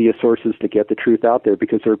your own media sources to get the truth out there,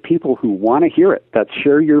 because there are people who want to hear it, that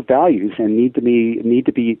share your values, and need to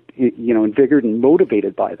be invigorated and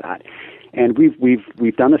motivated by that. And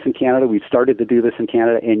we've done this in Canada. We've started to do this in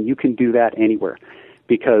Canada, and you can do that anywhere.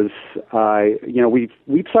 Because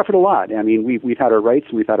we've suffered a lot. I mean, we've had our rights,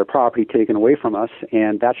 and we've had our property taken away from us,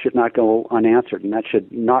 and that should not go unanswered, and that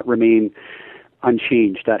should not remain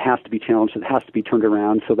unchanged. That has to be challenged. It has to be turned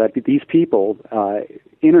around so that these people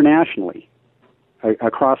internationally,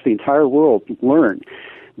 across the entire world, learn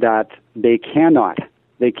that they cannot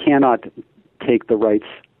take the rights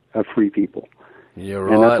of free people. You're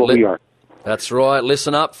right. And that's what we are. That's right.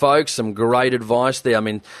 Listen up, folks. Some great advice there. I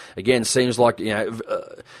mean, again, seems like,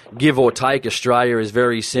 give or take, Australia is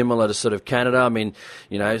very similar to sort of Canada. I mean,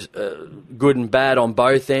 good and bad on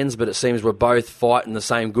both ends, but it seems we're both fighting the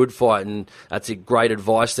same good fight, and that's a great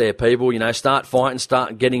advice there, people. Start fighting,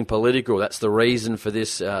 start getting political. That's the reason for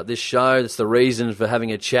this show. That's the reason for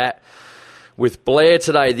having a chat with Blair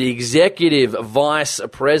today, the Executive Vice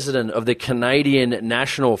President of the Canadian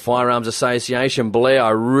National Firearms Association. Blair, I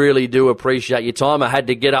really do appreciate your time. I had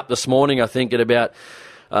to get up this morning, I think, at about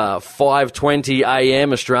 5:20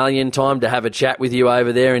 a.m. Australian time to have a chat with you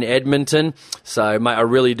over there in Edmonton. So, mate, I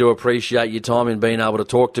really do appreciate your time and being able to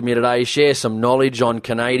talk to me today, share some knowledge on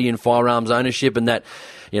Canadian firearms ownership, and that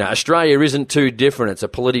Australia isn't too different. It's a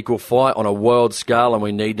political fight on a world scale, and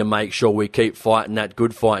we need to make sure we keep fighting that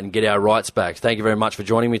good fight and get our rights back. Thank you very much for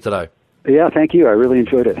joining me today. Yeah, thank you. I really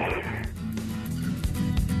enjoyed it.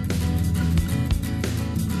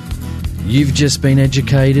 You've just been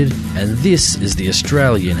educated, and this is the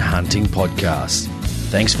Australian Hunting Podcast.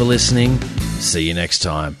 Thanks for listening. See you next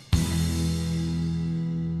time.